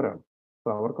വരുന്നവരാണ്. സോ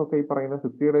അവർക്കൊക്കെ ഈ പറയുന്ന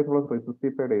 60 ഡേയ്സ് ഉള്ള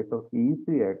 365 ഡേയ്സും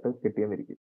ഈസി ആയിട്ട്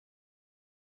കിട്ടിയെന്നിരിക്കും.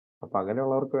 അപ്പൊ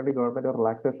അങ്ങനെയുള്ളവർക്ക് വേണ്ടി ഗവൺമെന്റ്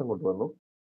റിലാക്സേഷൻ കൊണ്ടുവന്നു.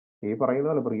 ഈ പറയുന്ന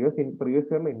പോലെ പ്രീവിയസ്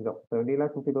ഇയറിൽ ഇൻകം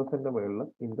 70,50,000 മുകളിൽ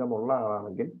ഇൻകം ഉള്ള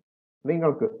ആളാണെങ്കിൽ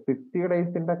നിങ്ങൾക്ക് 60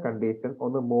 ഡേയ്സിന്റെ കണ്ടീഷൻ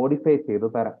ഒന്ന് മോഡിഫൈ ചെയ്ത്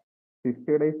തരാം.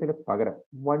 60 ഡേയ്സിന് പകരം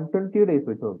 120 ഡേയ്സ്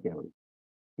വെച്ച് നോക്കിയാൽ മതി.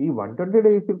 ഈ 120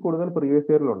 ഡേയ്സിൽ കൂടുതൽ പ്രീവിയസ്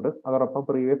ഇയറിലുണ്ട്, അതോടൊപ്പം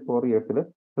പ്രീവിയസ് 4 ഇയേഴ്സിൽ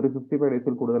 365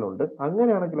 ഡേയ്സിൽ കൂടുതലുണ്ട്.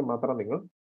 അങ്ങനെയാണെങ്കിൽ മാത്രം നിങ്ങൾ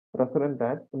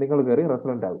കയറി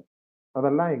റെസിഡന്റ് ആകും.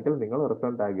 അതല്ല എങ്കിൽ നിങ്ങൾ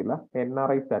റെസിഡന്റ് ആകില്ല,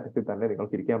 NRI സ്റ്റാറ്റസിൽ തന്നെ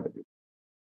നിങ്ങൾക്ക് ഇരിക്കാൻ പറ്റും.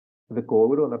 ഇത്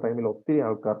കോവിഡ് വന്ന ടൈമിൽ ഒത്തിരി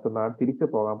ആൾക്കാർക്ക് തിരിച്ചു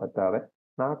പോകാൻ പറ്റാതെ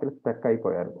നാട്ടിൽ സ്റ്റക്കായി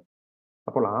പോയായിരുന്നു.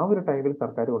 അപ്പോൾ ആ ഒരു ടൈമിൽ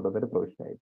സർക്കാർ കൊണ്ടുവന്നൊരു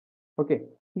പ്രൊവിഷനായി. ഓക്കെ,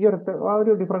 ഈ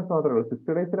ഒരു ഡിഫറൻസ് മാത്രമേ ഉള്ളൂ.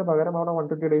 60 ഡേയ്സിന് പകരം അവിടെ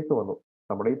 120 ഡേയ്സ് വന്നു.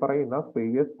 നമ്മുടെ ഈ പറയുന്ന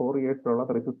പ്രീവിയസ് 4 ഇയേഴ്സിലുള്ള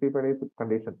 365 ഡേയ്സ്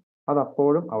കണ്ടീഷൻ അത്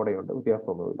അപ്പോഴും അവിടെയുണ്ട്,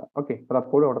 വ്യത്യാസമൊന്നുമില്ല. ഓക്കെ, അത്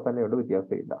അപ്പോഴും അവിടെ തന്നെയുണ്ട്,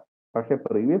 വ്യത്യാസമില്ല. പക്ഷേ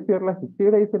പ്രീവിയസ് ഇയറിലെ 60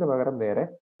 ഡേയ്സിന് പകരം നേരെ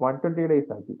 120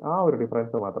 ഡേയ്സ് ആക്കി. ആ ഒരു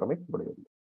ഡിഫറൻസ് മാത്രമേ ഇവിടെയുള്ളൂ.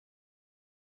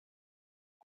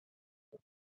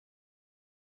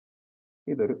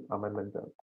 ഇതൊരു അമെൻമെന്റ്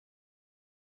ആണ്.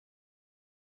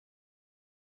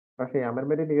 പക്ഷേ ഈ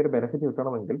അമെൻമെന്റിന്റെ ഈ ഒരു ബെനിഫിറ്റ്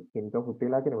കിട്ടണമെങ്കിൽ ഇൻകം 50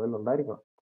 ലാഖിന് മുകളിൽ ഉണ്ടായിരിക്കണം.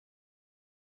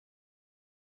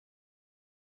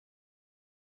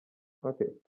 ഓക്കെ,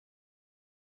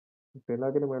 50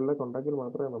 ലാഖിന് മുകളിലേക്ക് ഉണ്ടെങ്കിൽ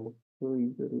മാത്രമേ നമുക്ക് ഈ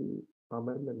ഒരു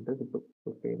അമെൻമെന്റ് കിട്ടും.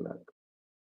 15 ലാഖ്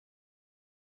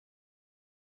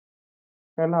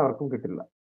എല്ലാവർക്കും കിട്ടില്ല.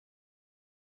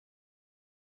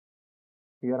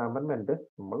 ഈ ഒരു അമെൻമെന്റ്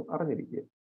നമ്മൾ അറിഞ്ഞിരിക്കുക.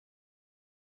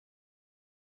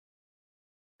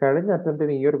 കഴിഞ്ഞ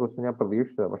അറ്റംപ്റ്റിന് ഈ ഒരു ക്വസ്റ്റ്യൻ ഞാൻ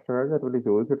പ്രതീക്ഷിച്ചതാണ്, പക്ഷെ കഴിഞ്ഞ അറ്റംപ്റ്റ്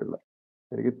ചോദിച്ചിട്ടില്ല.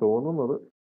 എനിക്ക് തോന്നുന്നത്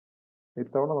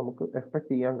ഇത്തവണ നമുക്ക് എക്സ്പെക്ട്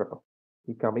ചെയ്യാൻ കേട്ടോ.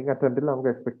 ഈ കമ്മിങ് അറ്റംപ്റ്റിൽ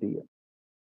നമുക്ക് എക്സ്പെക്ട് ചെയ്യാം.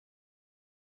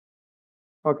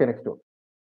 Okay, next one.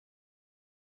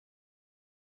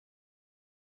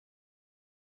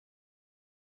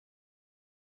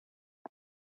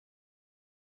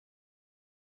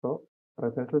 So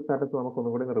residential status നമുക്ക്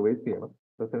ഒന്നുകൂടി റിവൈസ് ചെയ്യണം.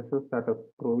 റെസിഡൻഷ്യൽ സ്റ്റാറ്റസ്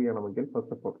പ്രൂവ് ചെയ്യണമെങ്കിൽ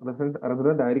first of all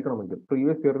resident ആയിരിക്കണമെങ്കിൽ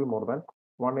previous ഇയറിൽ മോർ ദാൻ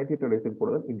 182 ഡേയ്സിൽ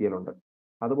കൂടുതൽ ഇന്ത്യയിലുണ്ട്.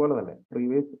 അതുപോലെ തന്നെ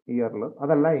പ്രീവിയസ് ഇയറിൽ,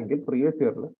 അതല്ല എങ്കിൽ പ്രീവിയസ്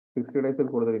ഇയറിൽ 60 ഡേയ്സിൽ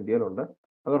കൂടുതൽ ഇന്ത്യയിലുണ്ട്.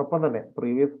 അതോടൊപ്പം തന്നെ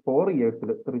പ്രീവിയസ് 4 ഇയേഴ്സിൽ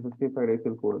 365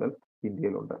 ഡേയ്സിൽ കൂടുതൽ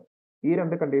ഇന്ത്യയിലുണ്ട്. ഈ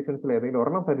രണ്ട് കണ്ടീഷൻസിൽ ഏതെങ്കിലും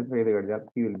ഒരെണ്ണം സാറ്റിസ്ഫൈ ചെയ്ത് കഴിഞ്ഞാൽ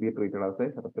he will be treated as A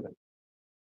resident.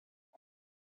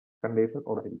 Condition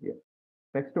ഓർത്തിരിക്കുക.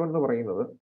 നെക്സ്റ്റ് വൺ എന്ന് പറയുന്നത്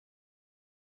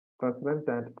resident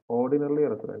and ordinarily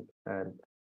resident and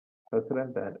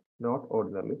resident and not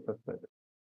ordinarily resident.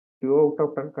 2 out of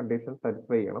 10 conditions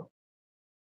satisfy ചെയ്യണം.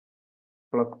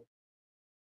 plus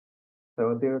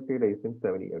 70 days in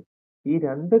 7 years. ഈ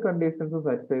രണ്ട് കണ്ടീഷൻസ്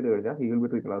സാറ്റിസ്ഫൈ ചെയ്ത് കഴിഞ്ഞാൽ he will be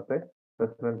treated as a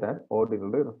resident and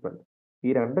ordinarily resident. ഈ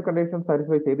രണ്ട് condition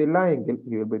satisfy ചെയ്തില്ല എങ്കിൽ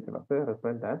he will be treated as a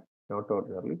resident and not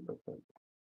ordinarily resident.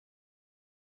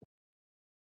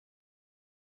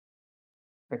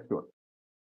 Next one.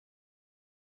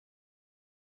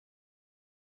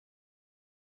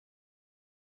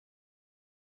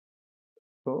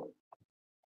 So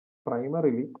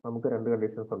primarily നമുക്ക് രണ്ട്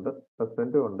കണ്ടീഷൻസ് ഉണ്ട്,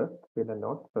 റെസിഡന്റും ഉണ്ട്, പിന്നെ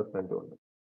നോട്ട് റെസിഡന്റും ഉണ്ട്.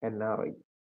 NRI.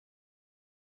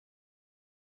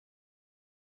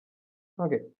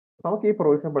 ഓക്കെ. നമുക്ക് ഈ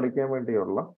പ്രൊവിഷൻ പഠിക്കാൻ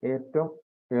വേണ്ടിയുള്ള ഏറ്റവും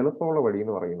എളുപ്പമുള്ള വഴി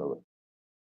എന്ന് പറയുന്നത്,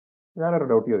 ഞാനൊരു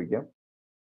ഡൗട്ട് ചോദിക്കാം.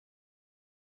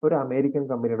 ഒരു അമേരിക്കൻ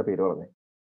കമ്പനിയുടെ പേര് പറഞ്ഞേ.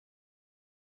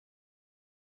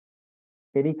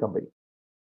 Any company.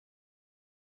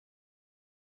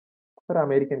 ഒരു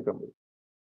അമേരിക്കൻ കമ്പനി.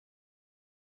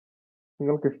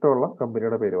 നിങ്ങൾക്ക് ഇഷ്ടമുള്ള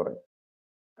കമ്പനിയുടെ പേര് പറയാം.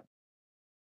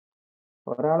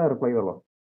 ഒരാളെ റിപ്ലൈ ചെയ്തുള്ളൂ.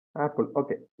 ആപ്പിൾ.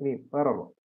 ഓക്കെ. ഇനി വേറെ ഉള്ളു.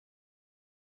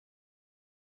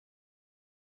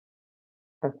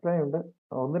 ടെസ്ല ഉണ്ട്.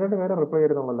 ഒന്ന് രണ്ട് പേരെ റിപ്ലൈ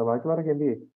ചെയ്തിരുന്നുള്ളല്ലോ. ബാക്കിയുള്ളവരൊക്കെ എന്ത്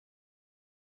ചെയ്യും?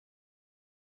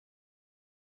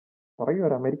 പറയൂ,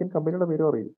 ഒരു അമേരിക്കൻ കമ്പനിയുടെ പേര്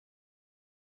പറയൂ.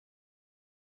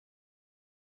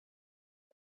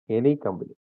 Any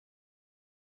company.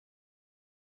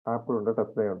 ആപ്പിൾ ഉണ്ട്,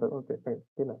 ടെസ്ല ഉണ്ട്. ഓക്കെ,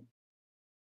 പിന്നെ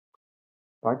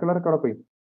ബാക്കിയുള്ളവരൊക്കെ അവിടെ പോയി.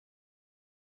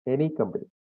 Any company.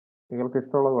 നിങ്ങൾക്ക്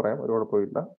ഇഷ്ടമുള്ളത് പറയാം, ഒരു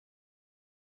കുഴപ്പമില്ല.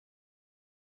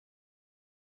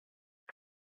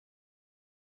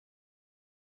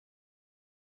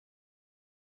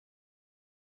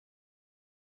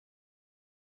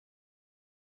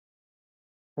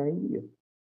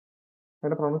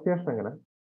 അതിന്റെ പ്രൊണൗൺസിയേഷൻ എങ്ങനെ?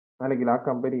 അല്ലെങ്കിൽ ആ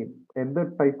കമ്പനി എന്ത്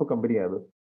ടൈപ്പ് കമ്പനിയാണ് അത്?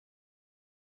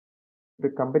 ഒരു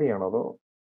കമ്പനിയാണോ അതോ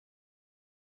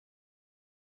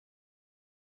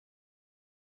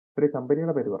ഒരു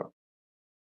കമ്പനിയുടെ പേര് പറ.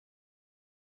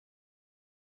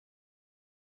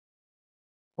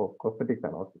 ഓ, കോസ്മെറ്റിക്സ്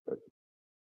ആണോ? Okay, okay.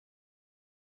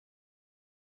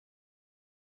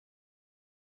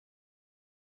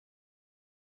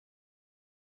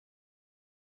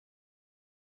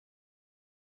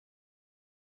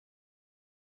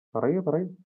 പറയൂ, പറയൂ.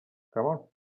 കമോൺ.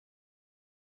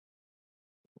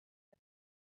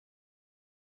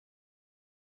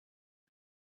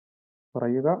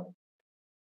 പറയുക.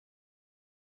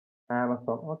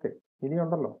 ആമസോൺ. ഓക്കെ.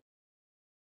 ഇനിയുണ്ടല്ലോ.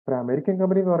 ഒരു അമേരിക്കൻ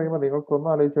കമ്പനി എന്ന് പറയുമ്പോൾ നിങ്ങൾക്കൊന്ന്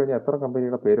ആലോചിച്ച് കഴിഞ്ഞാൽ എത്ര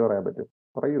കമ്പനിയുടെ പേര് പറയാൻ പറ്റും?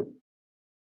 പറയൂ.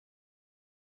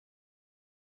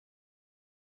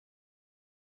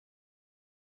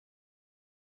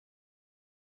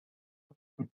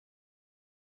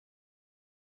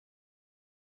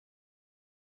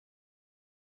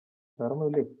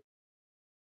 വേറൊന്നുമില്ലേ?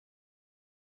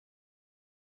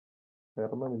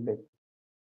 വേറൊന്നുമില്ലേ?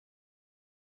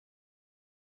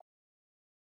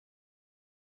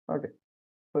 ഓക്കെ.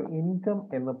 അപ്പോൾ ഇൻകം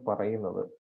എന്ന് പറയുന്നത്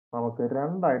നമുക്ക്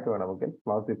രണ്ടായിട്ട് വേണമെങ്കിൽ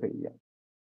ക്ലാസിഫൈ ചെയ്യാം.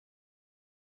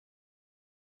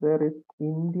 There is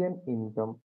Indian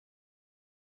income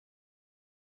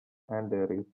and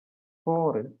there is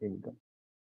foreign income.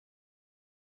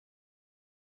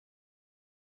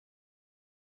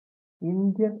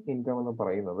 Indian income എന്ന്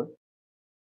പറയുന്നത്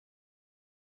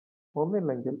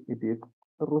ഒന്നില്ലെങ്കിൽ it is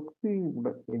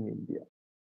received in India,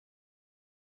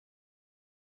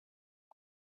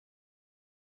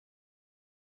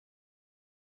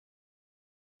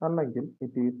 അല്ലെങ്കിൽ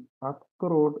it is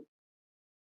accrued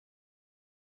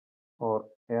or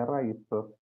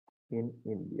arises in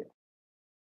India.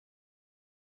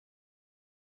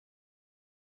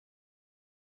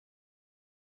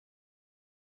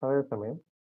 അതേസമയം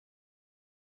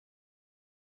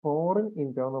ഫോറിൻ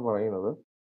ഇൻകം എന്ന് പറയുന്നത്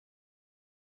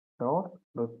not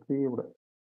received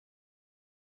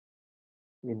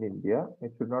in India,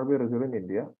 it should not be received in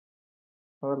India,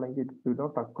 അതല്ലെങ്കിൽ it should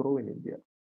not accrue in India.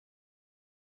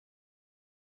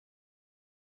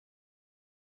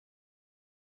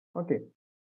 Okay.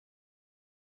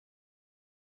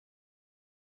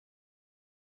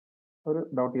 ഒരു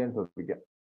doubt ഞാൻ ചോദിപ്പിക്കാം.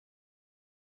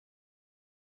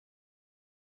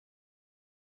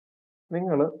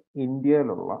 നിങ്ങൾ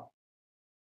ഇന്ത്യയിലുള്ള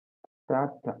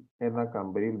ടാറ്റ എന്ന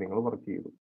കമ്പനിയിൽ നിങ്ങൾ വർക്ക് ചെയ്തു.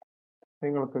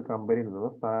 നിങ്ങൾക്ക് കമ്പനിയിൽ നിന്ന്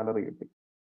സാലറി കിട്ടി.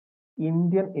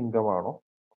 ഇന്ത്യൻ ഇൻകം ആണോ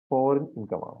ഫോറിൻ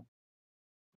ഇൻകം ആണോ?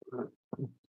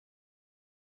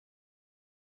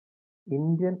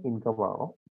 ഇന്ത്യൻ ഇൻകം ആണോ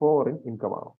ഫോറിൻ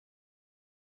ഇൻകം ആണോ?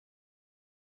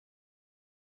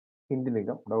 ഇന്ത്യൻ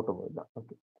ഇൻകം, ഡൗട്ട് ഒന്നുമില്ല.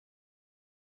 ഓക്കെ.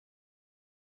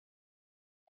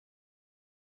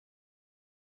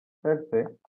 നേരത്തെ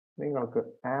നിങ്ങൾക്ക്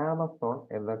ആമസോൺ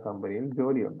എന്ന കമ്പനിയിൽ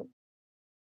ജോലിയുണ്ട്.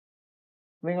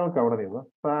 നിങ്ങൾക്ക് അവിടെ നിന്ന്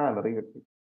സാലറി കിട്ടി.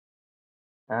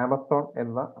 ആമസോൺ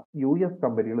എന്ന US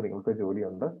കമ്പനിയിൽ നിങ്ങൾക്ക്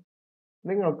ജോലിയുണ്ട്.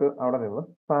 നിങ്ങൾക്ക് അവിടെ നിന്ന്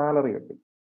സാലറി കിട്ടി.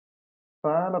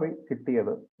 സാലറി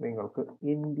കിട്ടിയത് നിങ്ങൾക്ക്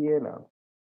ഇന്ത്യയിലാണ്.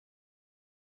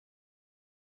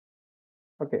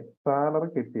 ഓക്കെ. സാലറി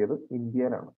കിട്ടിയത്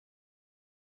ഇന്ത്യയിലാണ്.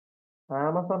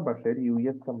 ആമസോൺ പക്ഷേ ഒരു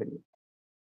US കമ്പനി.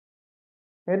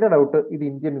 എന്റെ ഡൗട്ട്, ഇത്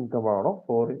ഇന്ത്യൻ ഇൻകം ആണോ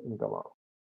ഫോറിൻ ഇൻകം ആണോ?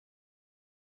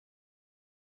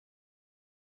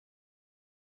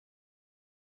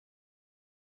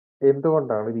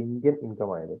 എന്തുകൊണ്ടാണ് ഇത് ഇന്ത്യൻ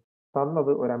ഇൻകം ആയത്?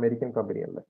 തന്നത് ഒരു അമേരിക്കൻ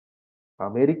കമ്പനിയല്ലേ.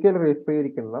 അമേരിക്കയിൽ രജിസ്റ്റർ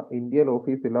ചെയ്തിരിക്കുന്ന ഇന്ത്യയിൽ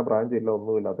ഓഫീസില്ല, ബ്രാഞ്ച് ഇല്ല,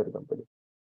 ഒന്നുമില്ലാത്തൊരു കമ്പനി.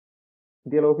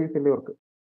 ഇന്ത്യയിൽ ഓഫീസില്ല ഇവർക്ക്.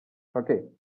 ഓക്കെ,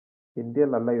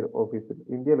 ഇന്ത്യയിലല്ല ഓഫീസിൽ,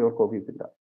 ഇന്ത്യയിൽ ഇവർക്ക് ഓഫീസില്ല.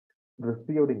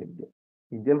 Received in India.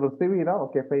 ഇന്ത്യയിൽ റിസീവ് ചെയ്താൽ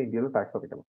ഓക്കെ ഫൈൻ, ഇന്ത്യയിൽ ടാക്സ്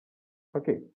അടയ്ക്കണം.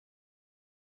 Okay,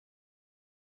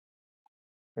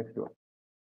 next one.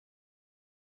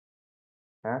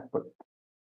 Apple.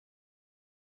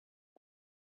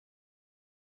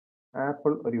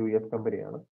 Apple ഒരു US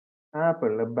കമ്പനിയാണ്.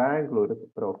 ആപ്പിളിന് ബാംഗ്ലൂർ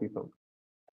ഒരു ഓഫീസുണ്ട്.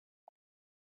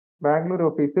 ബാംഗ്ലൂർ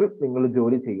ഓഫീസിൽ നിങ്ങൾ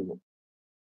ജോലി ചെയ്യുന്നു.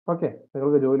 ഓക്കെ,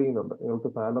 നിങ്ങൾക്ക് ജോലി ചെയ്യുന്നുണ്ട്, നിങ്ങൾക്ക്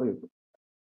സാലറി കിട്ടും.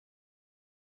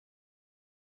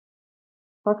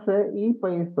 പക്ഷേ ഈ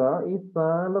പൈസ, ഈ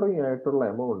സാലറി ആയിട്ടുള്ള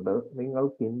എമൗണ്ട്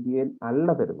നിങ്ങൾക്ക് ഇന്ത്യയിൽ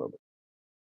അല്ല തരുന്നത്.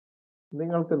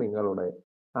 നിങ്ങൾക്ക് നിങ്ങളുടെ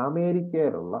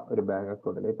അമേരിക്കയിലുള്ള ഒരു ബാങ്ക്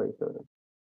അക്കൗണ്ടിലെ പൈസ വരും.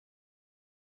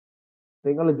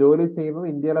 നിങ്ങൾ ജോലി ചെയ്യുന്നത്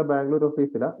ഇന്ത്യയിലെ ബാംഗ്ലൂർ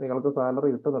ഓഫീസിലാണ്, നിങ്ങൾക്ക് സാലറി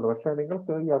കിട്ടുന്നുണ്ട്, പക്ഷേ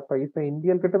നിങ്ങൾക്ക് ഈ പൈസ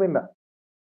ഇന്ത്യയിൽ കിട്ടുന്നില്ല.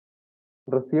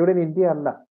 റിസീവ്ഡ് ഇൻ ഇന്ത്യ അല്ല,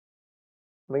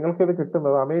 നിങ്ങൾക്ക് ഇത്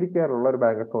കിട്ടുന്നത് അമേരിക്കയിലുള്ള ഒരു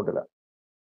ബാങ്ക് അക്കൗണ്ടിലാണ്.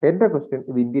 എന്റെ ക്വസ്റ്റ്യൻ,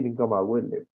 ഇത് ഇന്ത്യൻ ഇൻകം ആകുമോ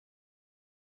ഇല്ലയോ?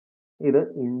 ഇത്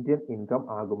ഇന്ത്യൻ ഇൻകം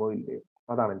ആകുമോ ഇല്ലയോ?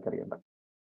 അതാണ് എനിക്കറിയേണ്ടത്.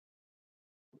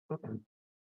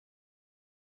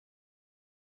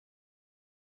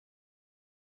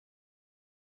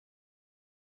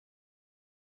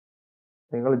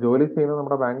 നിങ്ങൾ ജോലി ചെയ്യുന്നത്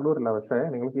നമ്മുടെ ബാംഗ്ലൂരില്ല, പക്ഷേ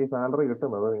നിങ്ങൾക്ക് ഈ സാലറി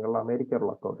കിട്ടുന്നത് നിങ്ങളുടെ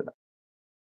അമേരിക്കയിലുള്ള അക്കൗണ്ടിലാണ്.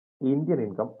 ഇന്ത്യൻ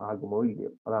ഇൻകം ആകുമോ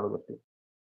ഇല്ലയോ? അതാണ് ക്വസ്റ്റ്യൻ.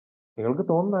 നിങ്ങൾക്ക്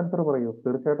തോന്നുന്ന ആൻസർ പറയൂ,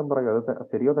 തീർച്ചയായിട്ടും പറയൂ. അത്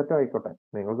ശരിയോ തെറ്റോ ആയിക്കോട്ടെ,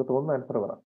 നിങ്ങൾക്ക് തോന്നുന്ന ആൻസർ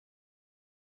പറ.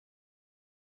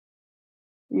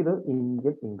 ഇത്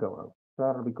ഇന്ത്യൻ ഇൻകം ആണ്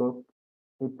sir, because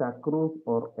it അക്രൂസ്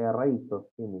or arises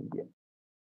in India.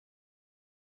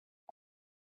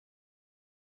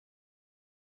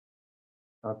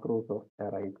 അക്രൂസ് or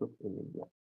arises in India.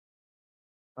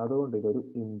 അതുകൊണ്ട് ഇതൊരു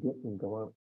ഇന്ത്യൻ ഇൻകം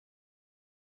ആണ്.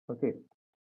 Okay,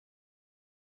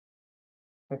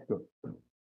 next.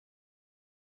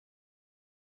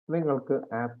 നിങ്ങൾക്ക്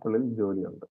ആപ്പിളിൽ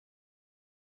ജോലിയുണ്ട്.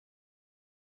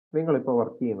 നിങ്ങളിപ്പോൾ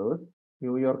വർക്ക് ചെയ്യുന്നത്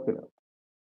ന്യൂയോർക്കിലാണ്.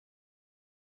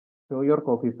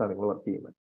 ന്യൂയോർക്ക് ഓഫീസാണ് നിങ്ങൾ വർക്ക്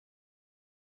ചെയ്യുന്നത്.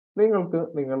 നിങ്ങൾക്ക്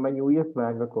നിങ്ങളുടെ US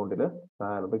ബാങ്ക് അക്കൗണ്ടിൽ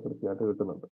സാലറി കൃത്യമായിട്ട്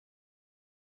കിട്ടുന്നുണ്ട്.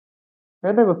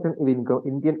 എന്റെ ക്വസ്റ്റ്യൻ, ഇത്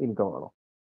ഇന്ത്യൻ ഇൻകം ആണോ?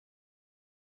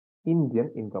 ഇന്ത്യൻ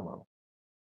ഇൻകം ആണോ?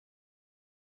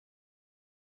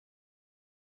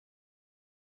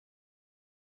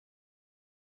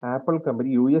 ആപ്പിൾ കമ്പനി,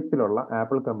 US-ലുള്ള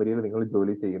ആപ്പിൾ കമ്പനിയിൽ നിങ്ങൾ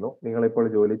ജോലി ചെയ്യുന്നു. നിങ്ങളിപ്പോൾ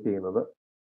ജോലി ചെയ്യുന്നത്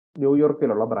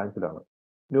ന്യൂയോർക്കിലുള്ള ബ്രാഞ്ചിലാണ്.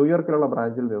 ന്യൂയോർക്കിലുള്ള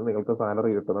ബ്രാഞ്ചിൽ നിന്ന് നിങ്ങൾക്ക് സാലറി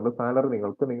കിട്ടുന്നുണ്ട്. സാലറി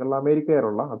നിങ്ങൾക്ക് നിങ്ങളുടെ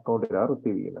അമേരിക്കയിലുള്ള അക്കൗണ്ടിലാണ്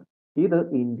റിസീവ് ചെയ്യുന്നത്. ഇത്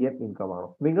ഇന്ത്യൻ ഇൻകം ആണോ?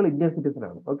 നിങ്ങൾ ഇന്ത്യൻ സിറ്റിസൺ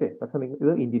ആണ്, ഓക്കെ, പക്ഷെ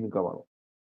ഇത് ഇന്ത്യൻ ഇൻകം ആണോ?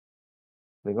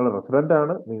 നിങ്ങൾ റെസിഡന്റ്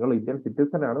ആണ്, നിങ്ങൾ ഇന്ത്യൻ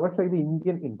സിറ്റിസൺ ആണ്, പക്ഷെ ഇത്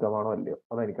ഇന്ത്യൻ ഇൻകം ആണോ അല്ലയോ?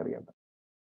 അതാ എനിക്കറിയേണ്ടത്.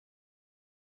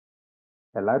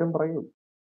 എല്ലാവരും പറയൂ,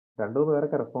 രണ്ടു മൂന്ന്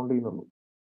പേരൊക്കെ റെസ്പോണ്ട് ചെയ്യുന്നുള്ളൂ.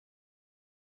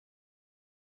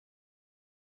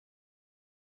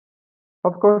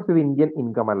 ഓഫ് കോഴ്സ് ഇത് ഇന്ത്യൻ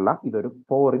ഇൻകം അല്ല, ഇതൊരു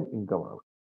ഫോറിൻ ഇൻകം ആണ്.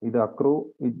 ഇത്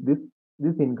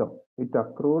this income it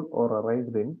accrued or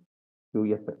അറൈസ്ഡ് in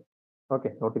USA, okay,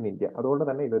 not in India. അതുകൊണ്ട്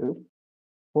തന്നെ ഇതൊരു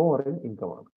ഫോറിൻ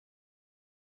ഇൻകം ആണ്.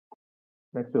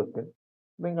 Next question.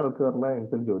 നിങ്ങൾക്ക്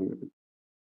റിലയൻസിൽ ജോലി കിട്ടി.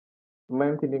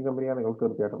 റിലയൻസ് ഇന്ത്യൻ കമ്പനിയാണ്, നിങ്ങൾക്ക്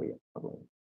തീർച്ചയായിട്ടും അറിയാം.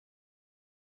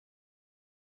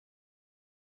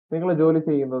 നിങ്ങൾ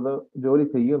ജോലി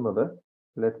ചെയ്യുന്നത്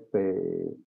ലെറ്റ്സ് സേ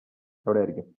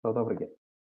എവിടെയായിരിക്കും? South Africa.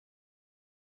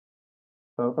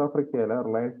 സൗത്ത് ആഫ്രിക്കയിലെ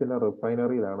റിലയൻസിന്റെ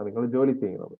റിഫൈനറിയിലാണ് നിങ്ങൾ ജോലി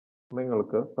ചെയ്യുന്നത്.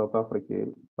 നിങ്ങൾക്ക് സൗത്ത് ആഫ്രിക്കയിൽ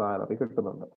സാലറി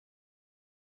കിട്ടുന്നുണ്ട്.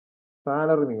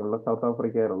 സാലറി നിങ്ങളുടെ സൗത്ത്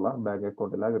ആഫ്രിക്കയിലുള്ള ബാങ്ക്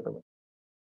അക്കൗണ്ടിലാണ് കിട്ടുന്നത്.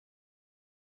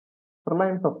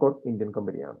 റിലയൻസ് ഓഫ് കോഴ്സ് ഇന്ത്യൻ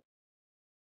കമ്പനിയാണ്.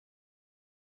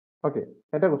 ഓക്കെ,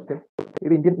 എന്റെ ക്വസ്റ്റ്യൻ,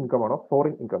 ഇത് ഇന്ത്യൻ ഇൻകം ആണോ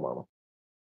ഫോറിൻ ഇൻകം ആണോ?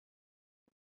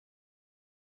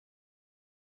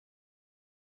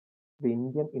 ഇത്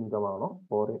ഇന്ത്യൻ ഇൻകം ആണോ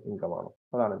ഫോറിൻ ഇൻകം ആണോ?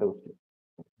 അതാണ് എന്റെ ക്വസ്റ്റ്യൻ.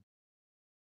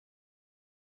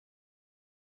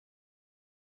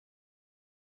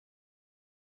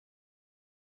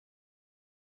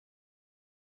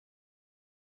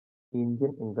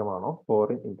 ഇന്ത്യൻ ഇൻകം ആണോ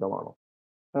ഫോറിൻ ഇൻകം ആണോ?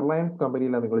 റിലയൻസ്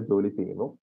കമ്പനിയിലാണ് നിങ്ങൾ ജോലി ചെയ്യുന്നു.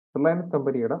 റിലയൻസ്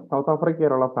കമ്പനിയുടെ സൗത്ത്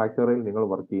ആഫ്രിക്കയിലുള്ള ഫാക്ടറിയിൽ നിങ്ങൾ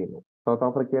വർക്ക് ചെയ്യുന്നു. സൗത്ത്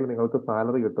ആഫ്രിക്കയിൽ നിങ്ങൾക്ക്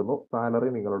സാലറി കിട്ടുന്നു. സാലറി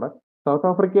നിങ്ങളുടെ സൗത്ത്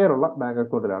ആഫ്രിക്കയിലുള്ള ബാങ്ക്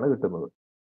അക്കൗണ്ടിലാണ് കിട്ടുന്നത്.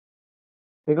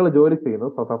 നിങ്ങൾ ജോലി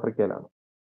ചെയ്യുന്നത് സൗത്ത് ആഫ്രിക്കയിലാണ്.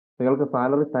 നിങ്ങൾക്ക്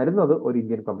സാലറി തരുന്നത് ഒരു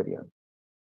ഇന്ത്യൻ കമ്പനിയാണ്.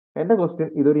 എന്റെ ക്വസ്റ്റ്യൻ,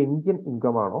 ഇതൊരു ഇന്ത്യൻ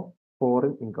ഇൻകം ആണോ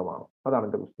ഫോറിൻ ഇൻകം ആണോ? അതാണ്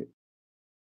എന്റെ question.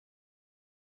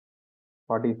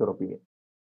 What is your opinion?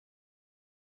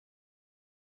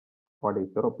 What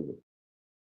is your opinion?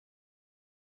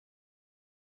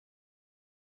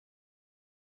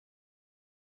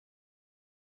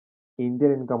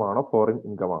 Indian income ആണോ ഫോറിൻ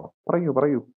ഇൻകം ആണോ?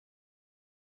 പറയൂ.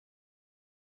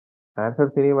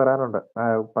 ആൻസേഴ്സ് ഇനിയും വരാനുണ്ട്,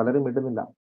 പലരും ഇടുന്നില്ല.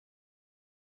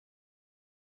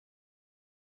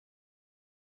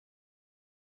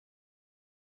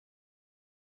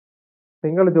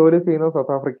 നിങ്ങൾ ജോലി ചെയ്യുന്നത്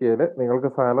സൗത്ത് ആഫ്രിക്കയിൽ, നിങ്ങൾക്ക്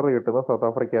സാലറി കിട്ടുന്നത് സൗത്ത്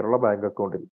ആഫ്രിക്കയിലുള്ള ബാങ്ക്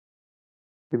അക്കൗണ്ടിൽ.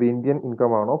 ഇത് ഇന്ത്യൻ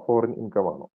ഇൻകം ആണോ ഫോറിൻ ഇൻകം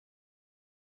ആണോ?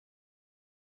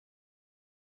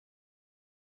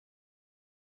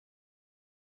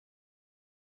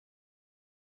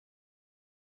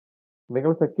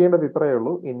 നിങ്ങൾ ചെക്ക് ചെയ്യേണ്ടത് ഇത്രയേ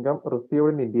ഉള്ളൂ, ഇൻകം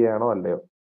റിസീവ്ഡ് ഇൻ ഇന്ത്യ ആണോ അല്ലയോ.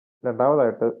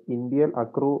 രണ്ടാമതായിട്ട് ഇന്ത്യയിൽ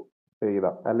അക്രൂ ചെയ്ത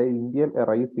അല്ലെങ്കിൽ ഇന്ത്യയിൽ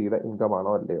എറൈസ് ചെയ്ത ഇൻകം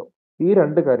ആണോ അല്ലയോ. ഈ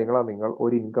രണ്ട് കാര്യങ്ങളാണ് നിങ്ങൾ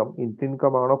ഒരു ഇൻകം ഇന്ത്യൻ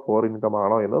ഇൻകം ആണോ ഫോറിൻ ഇൻകം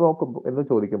ആണോ എന്ന്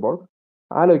ചോദിക്കുമ്പോൾ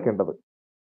ആലോചിക്കേണ്ടത്.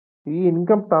 ഈ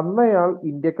ഇൻകം തന്നയാൾ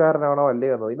ഇന്ത്യക്കാരനാണോ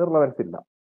അല്ലയോ എന്നതിന് റിലവൻസ് ഇല്ല.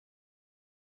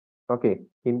 ഓക്കെ,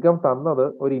 ഇൻകം തന്നത്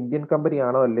ഒരു ഇന്ത്യൻ കമ്പനി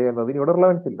ആണോ അല്ലയോ എന്നതിന് ഇവിടെ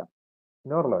റിലവൻസ് ഇല്ല.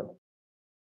 No relevance.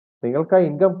 നിങ്ങൾക്ക് ആ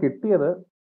ഇൻകം കിട്ടിയത്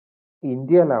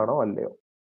ഇന്ത്യയിലാണോ അല്ലയോ,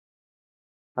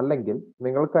 അല്ലെങ്കിൽ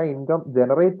നിങ്ങൾക്ക് ആ ഇൻകം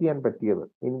ജനറേറ്റ് ചെയ്യാൻ പറ്റിയത്,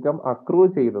 ഇൻകം അക്രൂ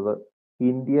ചെയ്തത്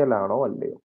ഇന്ത്യയിലാണോ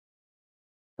അല്ലയോ.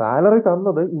 സാലറി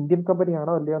തന്നത് ഇന്ത്യൻ കമ്പനി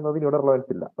ആണോ അല്ലയോ എന്നതിന് ഇവിടെ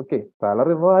റിലവൻസ് ഇല്ല. ഓക്കെ,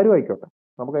 സാലറി തന്നത് ആരും ആയിക്കോട്ടെ,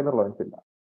 നമുക്ക് അതിന് റിലവൻസ് ഇല്ല.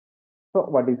 So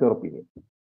what is your opinion?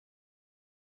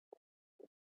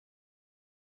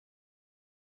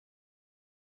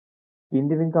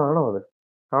 Indian income ആണോ അത്?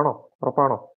 ആണോ?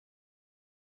 ഉറപ്പാണോ?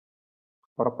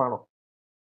 ഉറപ്പാണോ?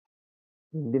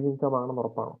 ഇന്ത്യൻ ഇൻകം ആണെന്ന്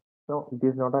ഉറപ്പാണോ? No, it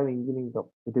is not an Indian income,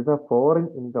 it is A foreign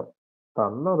income.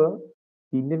 തന്നത്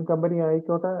ഇന്ത്യൻ കമ്പനി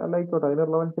ആയിക്കോട്ടെ അല്ലായിക്കോട്ടെ, അതിന്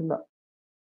റിലവൻസ് ഇല്ല.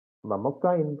 നമുക്ക്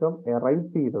ആ ഇൻകം എറൈസ്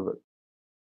ചെയ്തത്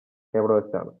എവിടെ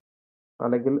വെച്ചാണ്,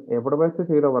 അല്ലെങ്കിൽ എവിടെ വെച്ച്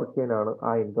ചെയ്ത വർക്കിനാണ്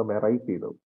ആ ഇൻകം എറൈസ്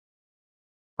ചെയ്തത്.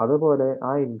 അതുപോലെ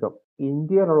ആ ഇൻകം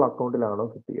ഇന്ത്യയിലുള്ള അക്കൗണ്ടിലാണോ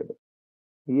കിട്ടിയത്.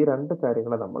 ഈ രണ്ട്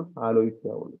കാര്യങ്ങളെ നമ്മൾ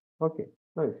ആലോചിക്കാവുള്ളൂ. Okay,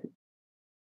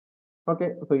 okay.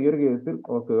 സോ ഈ ഒരു കേസിൽ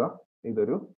ഓർക്കുക,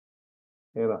 ഇതൊരു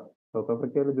ഏതാ, സൗത്ത്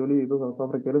ആഫ്രിക്കയിൽ ജോലി ചെയ്തു, സൗത്ത്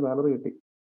ആഫ്രിക്കയിൽ സാലറി കിട്ടി,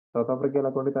 സൗത്ത് ആഫ്രിക്കയിൽ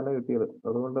അക്കൗണ്ടിൽ തന്നെ കിട്ടിയത്,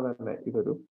 അതുകൊണ്ട് തന്നെ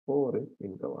ഇതൊരു ഫോറിൻ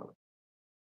ഇൻകം ആണ്.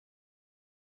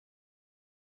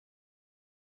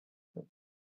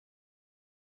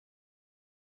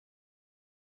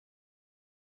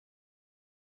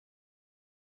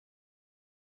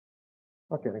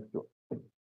 Okay, next.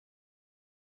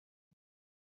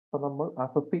 അപ്പൊ നമ്മൾ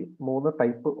അസസി 3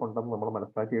 ടൈപ്പ് ഉണ്ടെന്ന് നമ്മൾ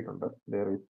മനസ്സിലാക്കിയിട്ടുണ്ട്. There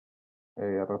is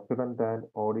resident and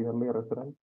ordinary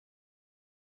resident,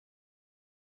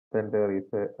 then there is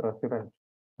a resident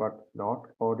but not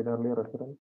ordinarily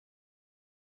resident,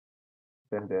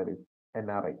 then there is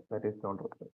NRI, that is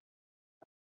non-resident.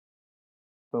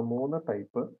 So 3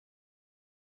 type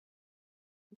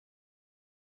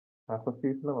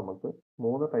അസോസിയേഷനെ നമുക്ക്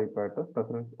 3 ടൈപ്പായിട്ട്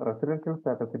റെസിഡൻഷ്യൽ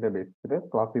സ്റ്റാറ്റസിന്റെ ബേസിസിൽ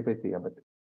ക്ലാസിഫൈ ചെയ്യാൻ പറ്റും.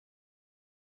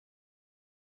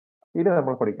 ഇനി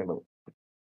നമ്മൾ പഠിക്കേണ്ടത്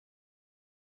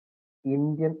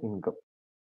ഇന്ത്യൻ ഇൻകം.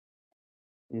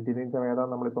 ഇന്ത്യൻ ഇൻകം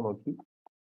ഏതാണെന്ന് നമ്മളിപ്പോൾ നോക്കി.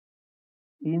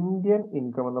 ഇന്ത്യൻ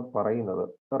ഇൻകം എന്ന് പറയുന്നത്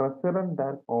റെസിഡന്റ്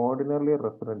ആൻഡ് ഓർഡിനറി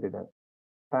റെസിഡന്റിന്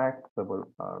ടാക്സബിൾ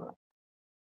ആണ്.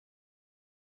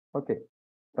 Okay,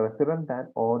 resident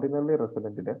and ordinary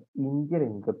റെസിഡന്റിന് Indian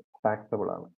income taxable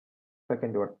ആണ്.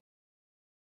 Second one,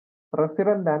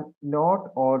 resident and not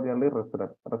ordinary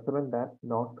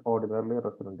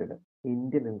റെസിഡന്റിന്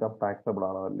Indian income taxable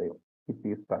ആണോ അല്ലയോ. It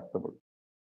is taxable.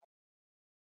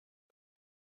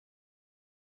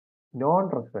 Non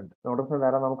resident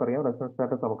ആരാ നമുക്കറിയാം, റെസിഡന്റ്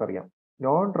സ്റ്റാറ്റസ് നമുക്കറിയാം.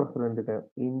 നോൺ റെസിഡന്റിന്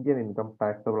ഇന്ത്യൻ ഇൻകം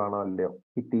ടാക്സബിൾ ആണോ അല്ലയോ.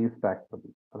 It is taxable.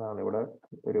 അതാണ് ഇവിടെ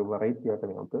ഒരു വെറൈറ്റി ആയിട്ട്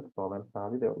നിങ്ങൾക്ക് തോന്നാൻ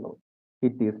സാധ്യതയുള്ളത്.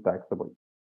 It is taxable.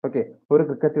 ഓക്കെ, ഒരു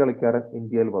ക്രിക്കറ്റ് കളിക്കാരൻ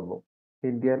ഇന്ത്യയിൽ വന്നു,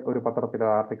 ഇന്ത്യയിൽ ഒരു പത്രത്തിലെ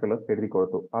ആർട്ടിക്കിൾ എഴുതി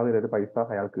കൊടുത്തു, അതിനൊരു പൈസ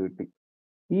അയാൾക്ക് കിട്ടി.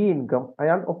 ഈ ഇൻകം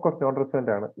അയാൾ ഓഫ്കോഴ്സ് നോൺ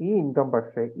റെസിഡന്റ് ആണ്. ഈ ഇൻകം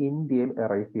പക്ഷേ ഇന്ത്യയിൽ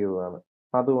എറൈസ് ചെയ്തതാണ്,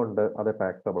 അതുകൊണ്ട് അത്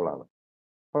ടാക്സബിൾ ആണ്.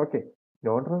 ഓക്കെ,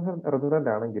 നോൺ റെസിഡന്റ്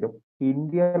ആണെങ്കിലും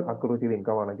ഇന്ത്യയിൽ അക്രൂ ചെയ്ത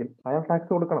ഇൻകം ആണെങ്കിൽ അയാൾ ടാക്സ്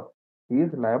കൊടുക്കണം.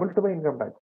 Is liable to pay income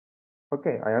tax.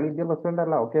 Okay, അയാൾ ഇന്ത്യൻ റെസിഡന്റ്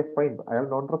അല്ല, ഓക്കെ ഫൈൻ, അയാൾ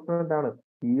നോൺ റെസിഡന്റ് ആണ്,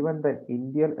 ഈവൻ ദെൻ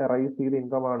ഇന്ത്യയിൽ എറൈസ് ചെയ്ത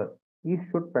ഇൻകം ആണ്, ഈ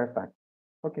should pay tax.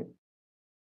 Okay,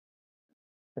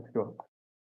 next one.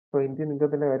 So Indian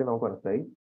ഇൻകത്തിന്റെ കാര്യം നമുക്ക് മനസ്സിലായി.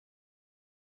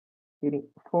 ഇനി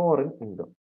ഫോറിൻ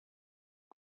ഇൻകം.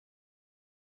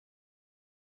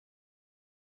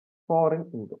 ഫോറിൻ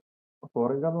ഇൻകം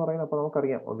എന്ന് പറയുന്നത് അപ്പോൾ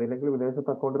നമുക്കറിയാം, ഒന്നില്ലെങ്കിൽ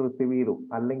വിദേശത്ത് അക്കൗണ്ട് റിസീവ് ചെയ്തു,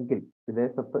 അല്ലെങ്കിൽ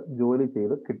വിദേശത്ത് ജോലി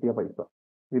ചെയ്ത് കിട്ടിയ പൈസ,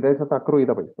 വിദേശത്ത് അക്രൂ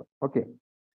ചെയ്ത പൈസ. ഓക്കെ,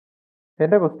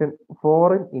 എന്റെ question,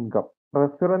 foreign income,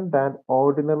 resident and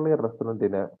ordinary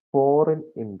റെസിഡന്റിന് foreign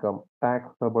income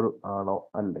taxable ആണോ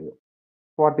അല്ലയോ.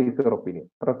 What is your opinion?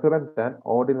 Resident and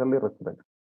ordinary resident,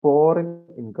 foreign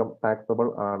income taxable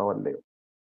ആണോ അല്ലയോ.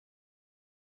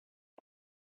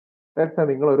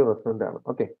 നിങ്ങളൊരു റെസിഡന്റ് ആണ്.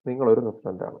 ഓക്കെ, നിങ്ങളൊരു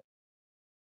റെസിഡന്റ് ആണ്.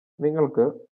 നിങ്ങൾക്ക്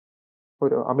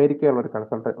ഒരു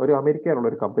അമേരിക്കയിലുള്ള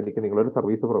ഒരു കമ്പനിക്ക് നിങ്ങളൊരു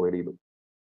സർവീസ് പ്രൊവൈഡ് ചെയ്തു.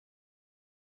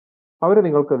 അവർ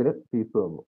നിങ്ങൾക്കതിന് ഫീസ്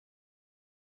തന്നു.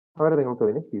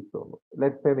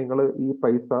 ലെറ്റ്സ് സേ നിങ്ങൾ ഈ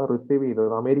പൈസ റിസീവ്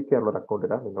ചെയ്തത് അമേരിക്കയിലുള്ള ഒരു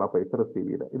അക്കൗണ്ടിലാണ് നിങ്ങൾ ആ പൈസ റിസീവ്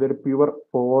ചെയ്തത്. ഇതൊരു പ്യുവർ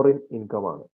ഫോറിൻ ഇൻകം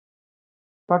ആണ്.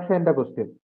 പക്ഷെ എന്റെ ക്വസ്റ്റ്യൻ,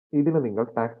 ഇതിന് നിങ്ങൾ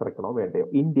ടാക്സ് അടയ്ക്കണോ വേണ്ടയോ?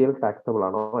 ഇന്ത്യയിൽ ടാക്സബിൾ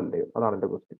ആണോ അല്ലയോ? അതാണ് എന്റെ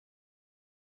ക്വസ്റ്റ്യൻ.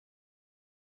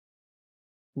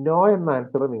 നോ എന്ന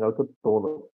ആൻസർ നിങ്ങൾക്ക്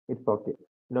തോന്നും. It's okay.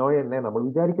 നോ എന്നേ നമ്മൾ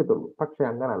വിചാരിക്കത്തുള്ളൂ. പക്ഷെ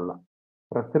അങ്ങനല്ല.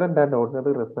 റെസിഡന്റ് ആൻഡ്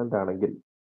ഓർഡിനറി റെസിഡന്റ് ആണെങ്കിൽ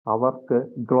അവർക്ക്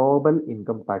ഗ്ലോബൽ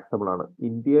ഇൻകം ടാക്സബിൾ ആണ്.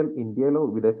 ഇന്ത്യയിലോ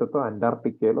വിദേശത്തോ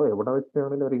അന്റാർട്ടിക്കയിലോ എവിടെ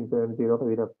വെച്ചാണെങ്കിലും ഒരു ഇൻകം ചെയ്തോ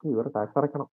ഇവരൊക്കെ ഇവർ ടാക്സ്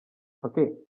അടയ്ക്കണം. ഓക്കെ.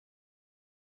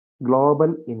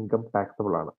 ഗ്ലോബൽ ഇൻകം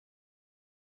ടാക്സബിൾ ആണ്.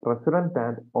 Resident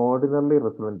and ordinary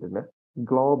റെസിഡന്റിന്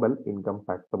global income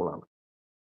taxable ആണ്.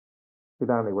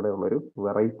 ഇതാണ് ഇവിടെ ഉള്ളൊരു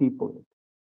വെറൈറ്റി പോയിന്റ്.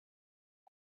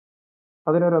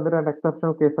 അതിനൊരു ഒന്ന് രണ്ട്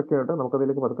എക്സെപ്ഷണൽ കേസൊക്കെ ഉണ്ട്.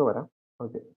 നമുക്കതിലേക്ക് പതുക്കെ വരാം.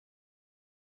 Okay.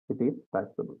 It is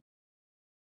taxable.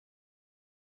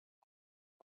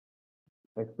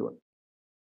 Next one.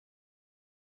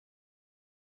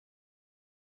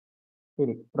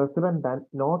 ഇനി resident and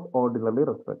not ordinary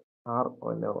resident,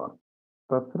 ROR.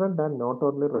 Resident and not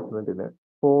ordinary റെസിഡന്റിന്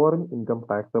foreign income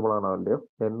taxable ആണോ അല്ലയോ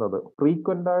എന്നത്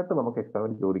ഫ്രീക്വന്റ് ആയിട്ട് നമുക്ക്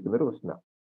എക്സാമിന് ചോദിക്കുന്ന ഒരു ക്വസ്റ്റ്യനാണ്.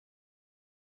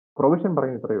 പ്രൊവിഷൻ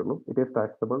പറയുന്ന ഇത്രയേ ഉള്ളൂ. ഇറ്റ് ഈസ്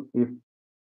ടാക്സബിൾ ഇഫ്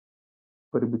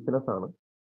ഒരു ബിസിനസ് ആണ്.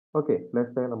 ഓക്കെ.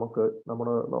 ലെറ്റ്സ് സേ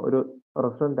നമ്മുടെ ഒരു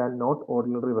resident and not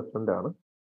ordinary resident ആണ്.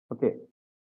 ഓക്കെ.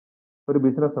 ഒരു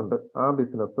ബിസിനസ് ഉണ്ട്. ആ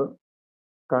ബിസിനസ്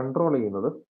കൺട്രോൾ ചെയ്യുന്നത്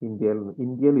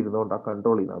ഇന്ത്യയിൽ ഇരുന്നുകൊണ്ടാണ്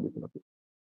കൺട്രോൾ ചെയ്യുന്നത് ആ ബിസിനസ്.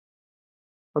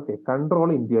 ഓക്കെ. കൺട്രോൾ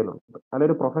ഇന്ത്യയിലുണ്ട്.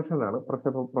 അതൊരു പ്രൊഫഷനാണ്.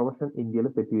 പക്ഷേ പ്രൊഫഷൻ ഇന്ത്യയിൽ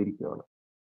സെറ്റ് ചെയ്തിരിക്കുകയാണ്.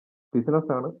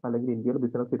 ബിസിനസ് ആണ്, അല്ലെങ്കിൽ ഇന്ത്യയിൽ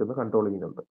ബിസിനസ് ഇരുന്ന് കൺട്രോൾ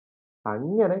ചെയ്യുന്നുണ്ട്.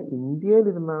 അങ്ങനെ ഇന്ത്യയിൽ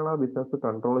ഇരുന്നാണ് ആ ബിസിനസ്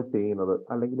കൺട്രോൾ ചെയ്യുന്നത്,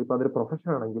 അല്ലെങ്കിൽ ഇപ്പൊ അതൊരു പ്രൊഫഷൻ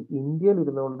ആണെങ്കിൽ ഇന്ത്യയിൽ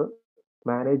ഇരുന്നുകൊണ്ട്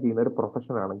മാനേജ് ചെയ്യുന്ന ഒരു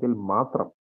പ്രൊഫഷൻ ആണെങ്കിൽ മാത്രം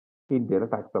ഇന്ത്യയിൽ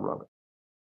ടാക്സബിൾ ആണ്.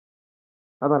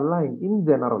 അതല്ല, ഇൻ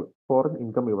ജനറൽ ഫോറിൻ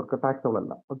ഇൻകം ഇവർക്ക് ടാക്സബിൾ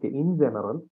അല്ല. Okay. In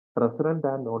general resident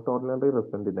and not ordinary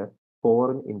റെസിഡന്റിന്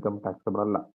foreign income taxable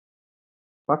അല്ല.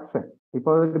 പക്ഷെ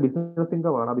ഇപ്പോൾ അതൊരു ബിസിനസ്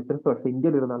ഇൻകം ആണ്. ആ ബിസിനസ് പക്ഷേ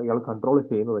ഇന്ത്യയിൽ ഇരുന്നാണ് ഇയാൾ കൺട്രോൾ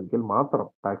ചെയ്യുന്നതെങ്കിൽ മാത്രം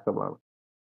ടാക്സബിൾ ആണ്.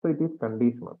 So it is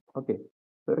conditional. Okay.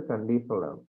 ഇതൊരു കണ്ടീഷണൽ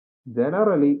ആണ്.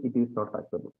 Generally it is not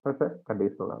taxable. പക്ഷെ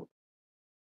കണ്ടീഷണൽ ആണ്.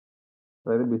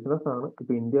 അതായത് ബിസിനസ് ആണ്,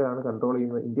 ഇപ്പൊ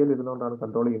ഇന്ത്യയിൽ ഇരുന്നുകൊണ്ടാണ്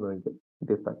കൺട്രോൾ ചെയ്യുന്നതെങ്കിൽ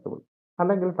ഇറ്റ് ഈസ് ടാക്സബിൾ.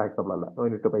 അല്ലെങ്കിൽ ടാക്സബിൾ അല്ല. No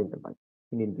need to pay income tax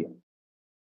in India.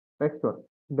 Next one.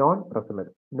 Non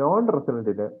resident. Non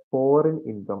റെസിഡന്റിന് foreign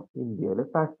income ഇന്ത്യയിൽ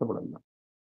ടാക്സബിൾ അല്ല.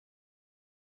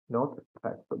 Not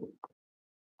taxable.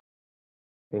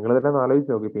 നിങ്ങൾ തന്നെ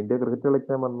ആലോചിച്ച് നോക്കി. ഇപ്പൊ ഇന്ത്യ ക്രിക്കറ്റ്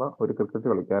കളിക്കാൻ വന്ന ഒരു ക്രിക്കറ്റ്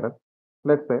കളിക്കാരൻ,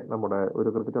 ലെറ്റ്സ് സേ നമ്മുടെ ഒരു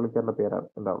ക്രിക്കറ്റ് കളിക്കാരന്റെ പേരാണ്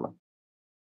എന്താ ഉള്ളത്,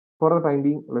 for the time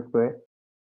being let's say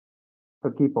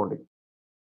Ricky Ponting.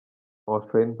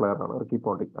 Australian player ആണ് റിക്കി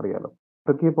പോണ്ടിങ്, അറിയാലോ.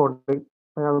 റിക്കി പോണ്ടിങ്,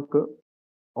 അയാൾക്ക്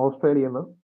ഓസ്ട്രേലിയൻ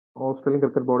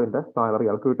ക്രിക്കറ്റ് ബോർഡിന്റെ സാലറി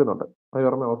അയാൾക്ക് കിട്ടുന്നുണ്ട്. അത്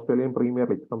പുറമെ ഓസ്ട്രേലിയൻ പ്രീമിയർ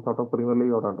ലീഗ്, സംസ്ഥാന പ്രീമിയർ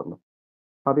ലീഗ് അവിടെ ഉണ്ടല്ലോ,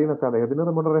 അതിൽ നിന്നൊക്കെ അദ്ദേഹത്തിന്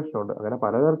റെമ്യൂണറേഷൻ ഉണ്ട്. അങ്ങനെ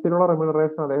പലതരത്തിലുള്ള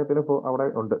റെമ്യൂണറേഷൻ അദ്ദേഹത്തിന് ഇപ്പോൾ അവിടെ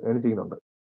ഉണ്ട്, ഏൺ ചെയ്യുന്നുണ്ട്.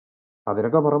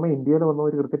 അതിനൊക്കെ പുറമെ ഇന്ത്യയിൽ വന്ന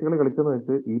ഒരു ക്രിക്കറ്റ് കളി കളിക്കുന്ന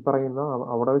വെച്ച് ഈ പറയുന്ന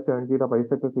അവിടെ വെച്ച് ഏൺ ചെയ്ത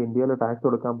പൈസക്കൊക്കെ ഇന്ത്യയിൽ ടാക്സ്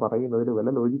കൊടുക്കാൻ പറയുന്നതിൽ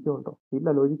വല്ല ലോജിക്കുണ്ടോ? ഇല്ല,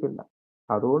 ലോജിക്കില്ല.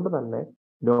 അതുകൊണ്ട് തന്നെ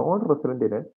നോൺ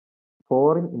റെസിഡന്റിന്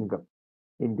ഫോറിൻ ഇൻകം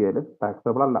ഇന്ത്യയിൽ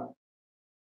ടാക്സബിൾ അല്ല.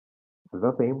 അറ്റ്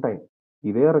ദ സെയിം ടൈം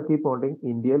ഇതേ റിക്കി പോണ്ടിങ്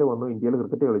ഇന്ത്യയിൽ വന്നു, ഇന്ത്യയിൽ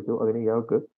ക്രിക്കറ്റ് കളിച്ചു. അതിന്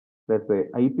ഇയാൾക്ക്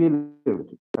ഐ പി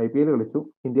എൽ കളിച്ചു.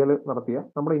 ഇന്ത്യയിൽ നടത്തിയ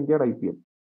നമ്മുടെ ഇന്ത്യയുടെ IPL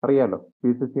അറിയാലോ,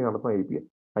 BCCI നടത്തുന്ന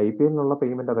IPL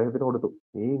പേയ്മെന്റ് അദ്ദേഹത്തിന് കൊടുത്തു.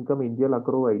 ഈ ഇൻകം ഇന്ത്യയിൽ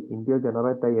അക്രൂവ് ആയി, ഇന്ത്യയിൽ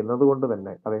ജനറേറ്റ് ആയി എന്നതുകൊണ്ട്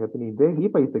തന്നെ അദ്ദേഹത്തിന് ഈ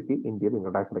പൈസയ്ക്ക് ഇന്ത്യയിൽ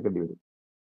ഇൻകം ടാക്സ് അടയ്ക്കേണ്ടി വരും.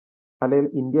 അല്ലെങ്കിൽ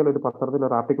ഇന്ത്യയിൽ ഒരു പത്രത്തിൽ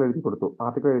ഒരു ആർട്ടിക്കിൾ എഴുതി കൊടുത്തു,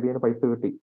 ആർട്ടിക്കിൾ എഴുതിയതിന് പൈസ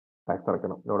കിട്ടി, ടാക്സ്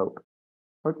അടയ്ക്കണം, നോ ഡൗട്ട്.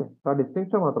 ഓക്കെ. ആ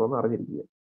ഡിസ്റ്റിങ്ഷൻ മാത്രം ഒന്ന് അറിഞ്ഞിരിക്കുക.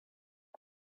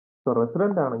 സോ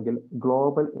റെസിഡന്റ് ആണെങ്കിൽ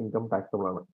ഗ്ലോബൽ ഇൻകം ടാക്സബിൾ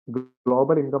ആണ്.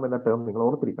 ഗ്ലോബൽ ഇൻകം എന്ന ടേം നിങ്ങൾ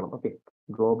ഓർത്തിരിക്കണം. Okay.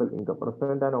 Global income,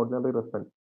 resident and ordinary resident,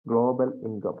 global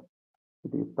income,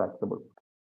 it is taxable.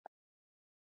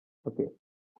 Okay.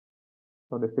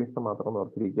 So distinction മാത്രം ഒന്ന്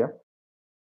ഓർത്തിരിക്കുക.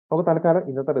 നമുക്ക് തൽക്കാലം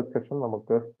ഇന്നത്തെ ഡിസ്കഷൻ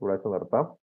നമുക്ക് ഇവിടെ വെച്ച് നിർത്താം.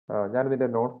 ഞാനിതിന്റെ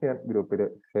നോട്ട്സ് ഞാൻ ഗ്രൂപ്പിൽ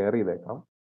ഷെയർ ചെയ്തേക്കാം.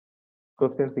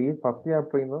 ക്വസ്റ്റ്യൻസ് ഈ ഫസ്റ്റ്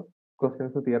ചാപ്റ്ററിൽ നിന്ന്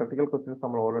ക്വസ്റ്റ്യൻസ്, തിയറട്ടിക്കൽ ക്വസ്റ്റ്യൻസ്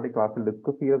നമ്മൾ ഓൾറെഡി ക്ലാസ്സിൽ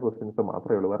ഡിസ്കസ് ചെയ്ത ക്വസ്റ്റ്യൻസ്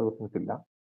മാത്രമേ ഉള്ളൂ, വേറെ ക്വസ്റ്റ്യൻസ് ഇല്ല.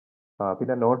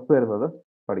 പിന്നെ നോട്ട്സ് വരുന്നത്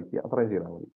പഠിക്കുക, അത്രയും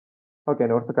ചെയ്താൽ മതി. ഓക്കെ.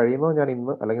 നോട്ട്സ് കഴിയുമ്പോൾ ഞാൻ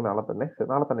ഇന്ന് അല്ലെങ്കിൽ നാളെ തന്നെ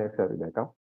ഷെയർ ചെയ്തേക്കാം.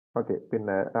 ഓക്കെ.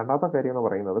 പിന്നെ രണ്ടാമത്തെ കാര്യം എന്ന്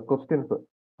പറയുന്നത് ക്വസ്റ്റ്യൻസ്,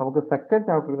 നമുക്ക് സെക്കൻഡ്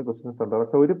ചാപ്റ്ററിൽ ക്വസ്റ്റ്യൻസ് ഉണ്ട്.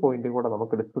 പക്ഷെ ഒരു പോയിന്റും കൂടെ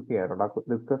നമുക്ക് ഡിസ്കസ് ചെയ്യാനുണ്ട്. ആ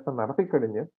ഡിസ്കഷൻ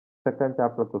നടത്തിക്കഴിഞ്ഞ് സെക്കൻഡ്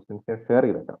ചാപ്റ്റർ ക്വസ്റ്റ്യൻസ് ഞാൻ ഷെയർ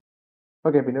ചെയ്തേക്കാം.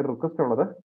 ഓക്കെ. പിന്നെ ഒരു റിക്വസ്റ്റ് ഉള്ളത്,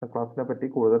 ക്ലാസ്സിനെ പറ്റി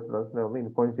കൂടുതൽ സ്റ്റുഡൻസിനെ ഒന്ന്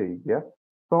ഇൻഫോം ചെയ്യിക്കുക.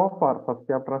 So far first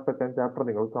chapter second chapter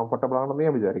നിങ്ങൾക്ക് കംഫർട്ടബിൾ ആണെന്ന്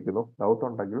ഞാൻ വിചാരിക്കുന്നു. ഡൗട്ട്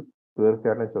ഉണ്ടെങ്കിൽ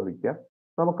തീർച്ചയായിട്ടും ചോദിക്കുക.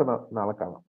 നമുക്ക് നാളെ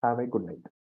കാണാം. Have A good night.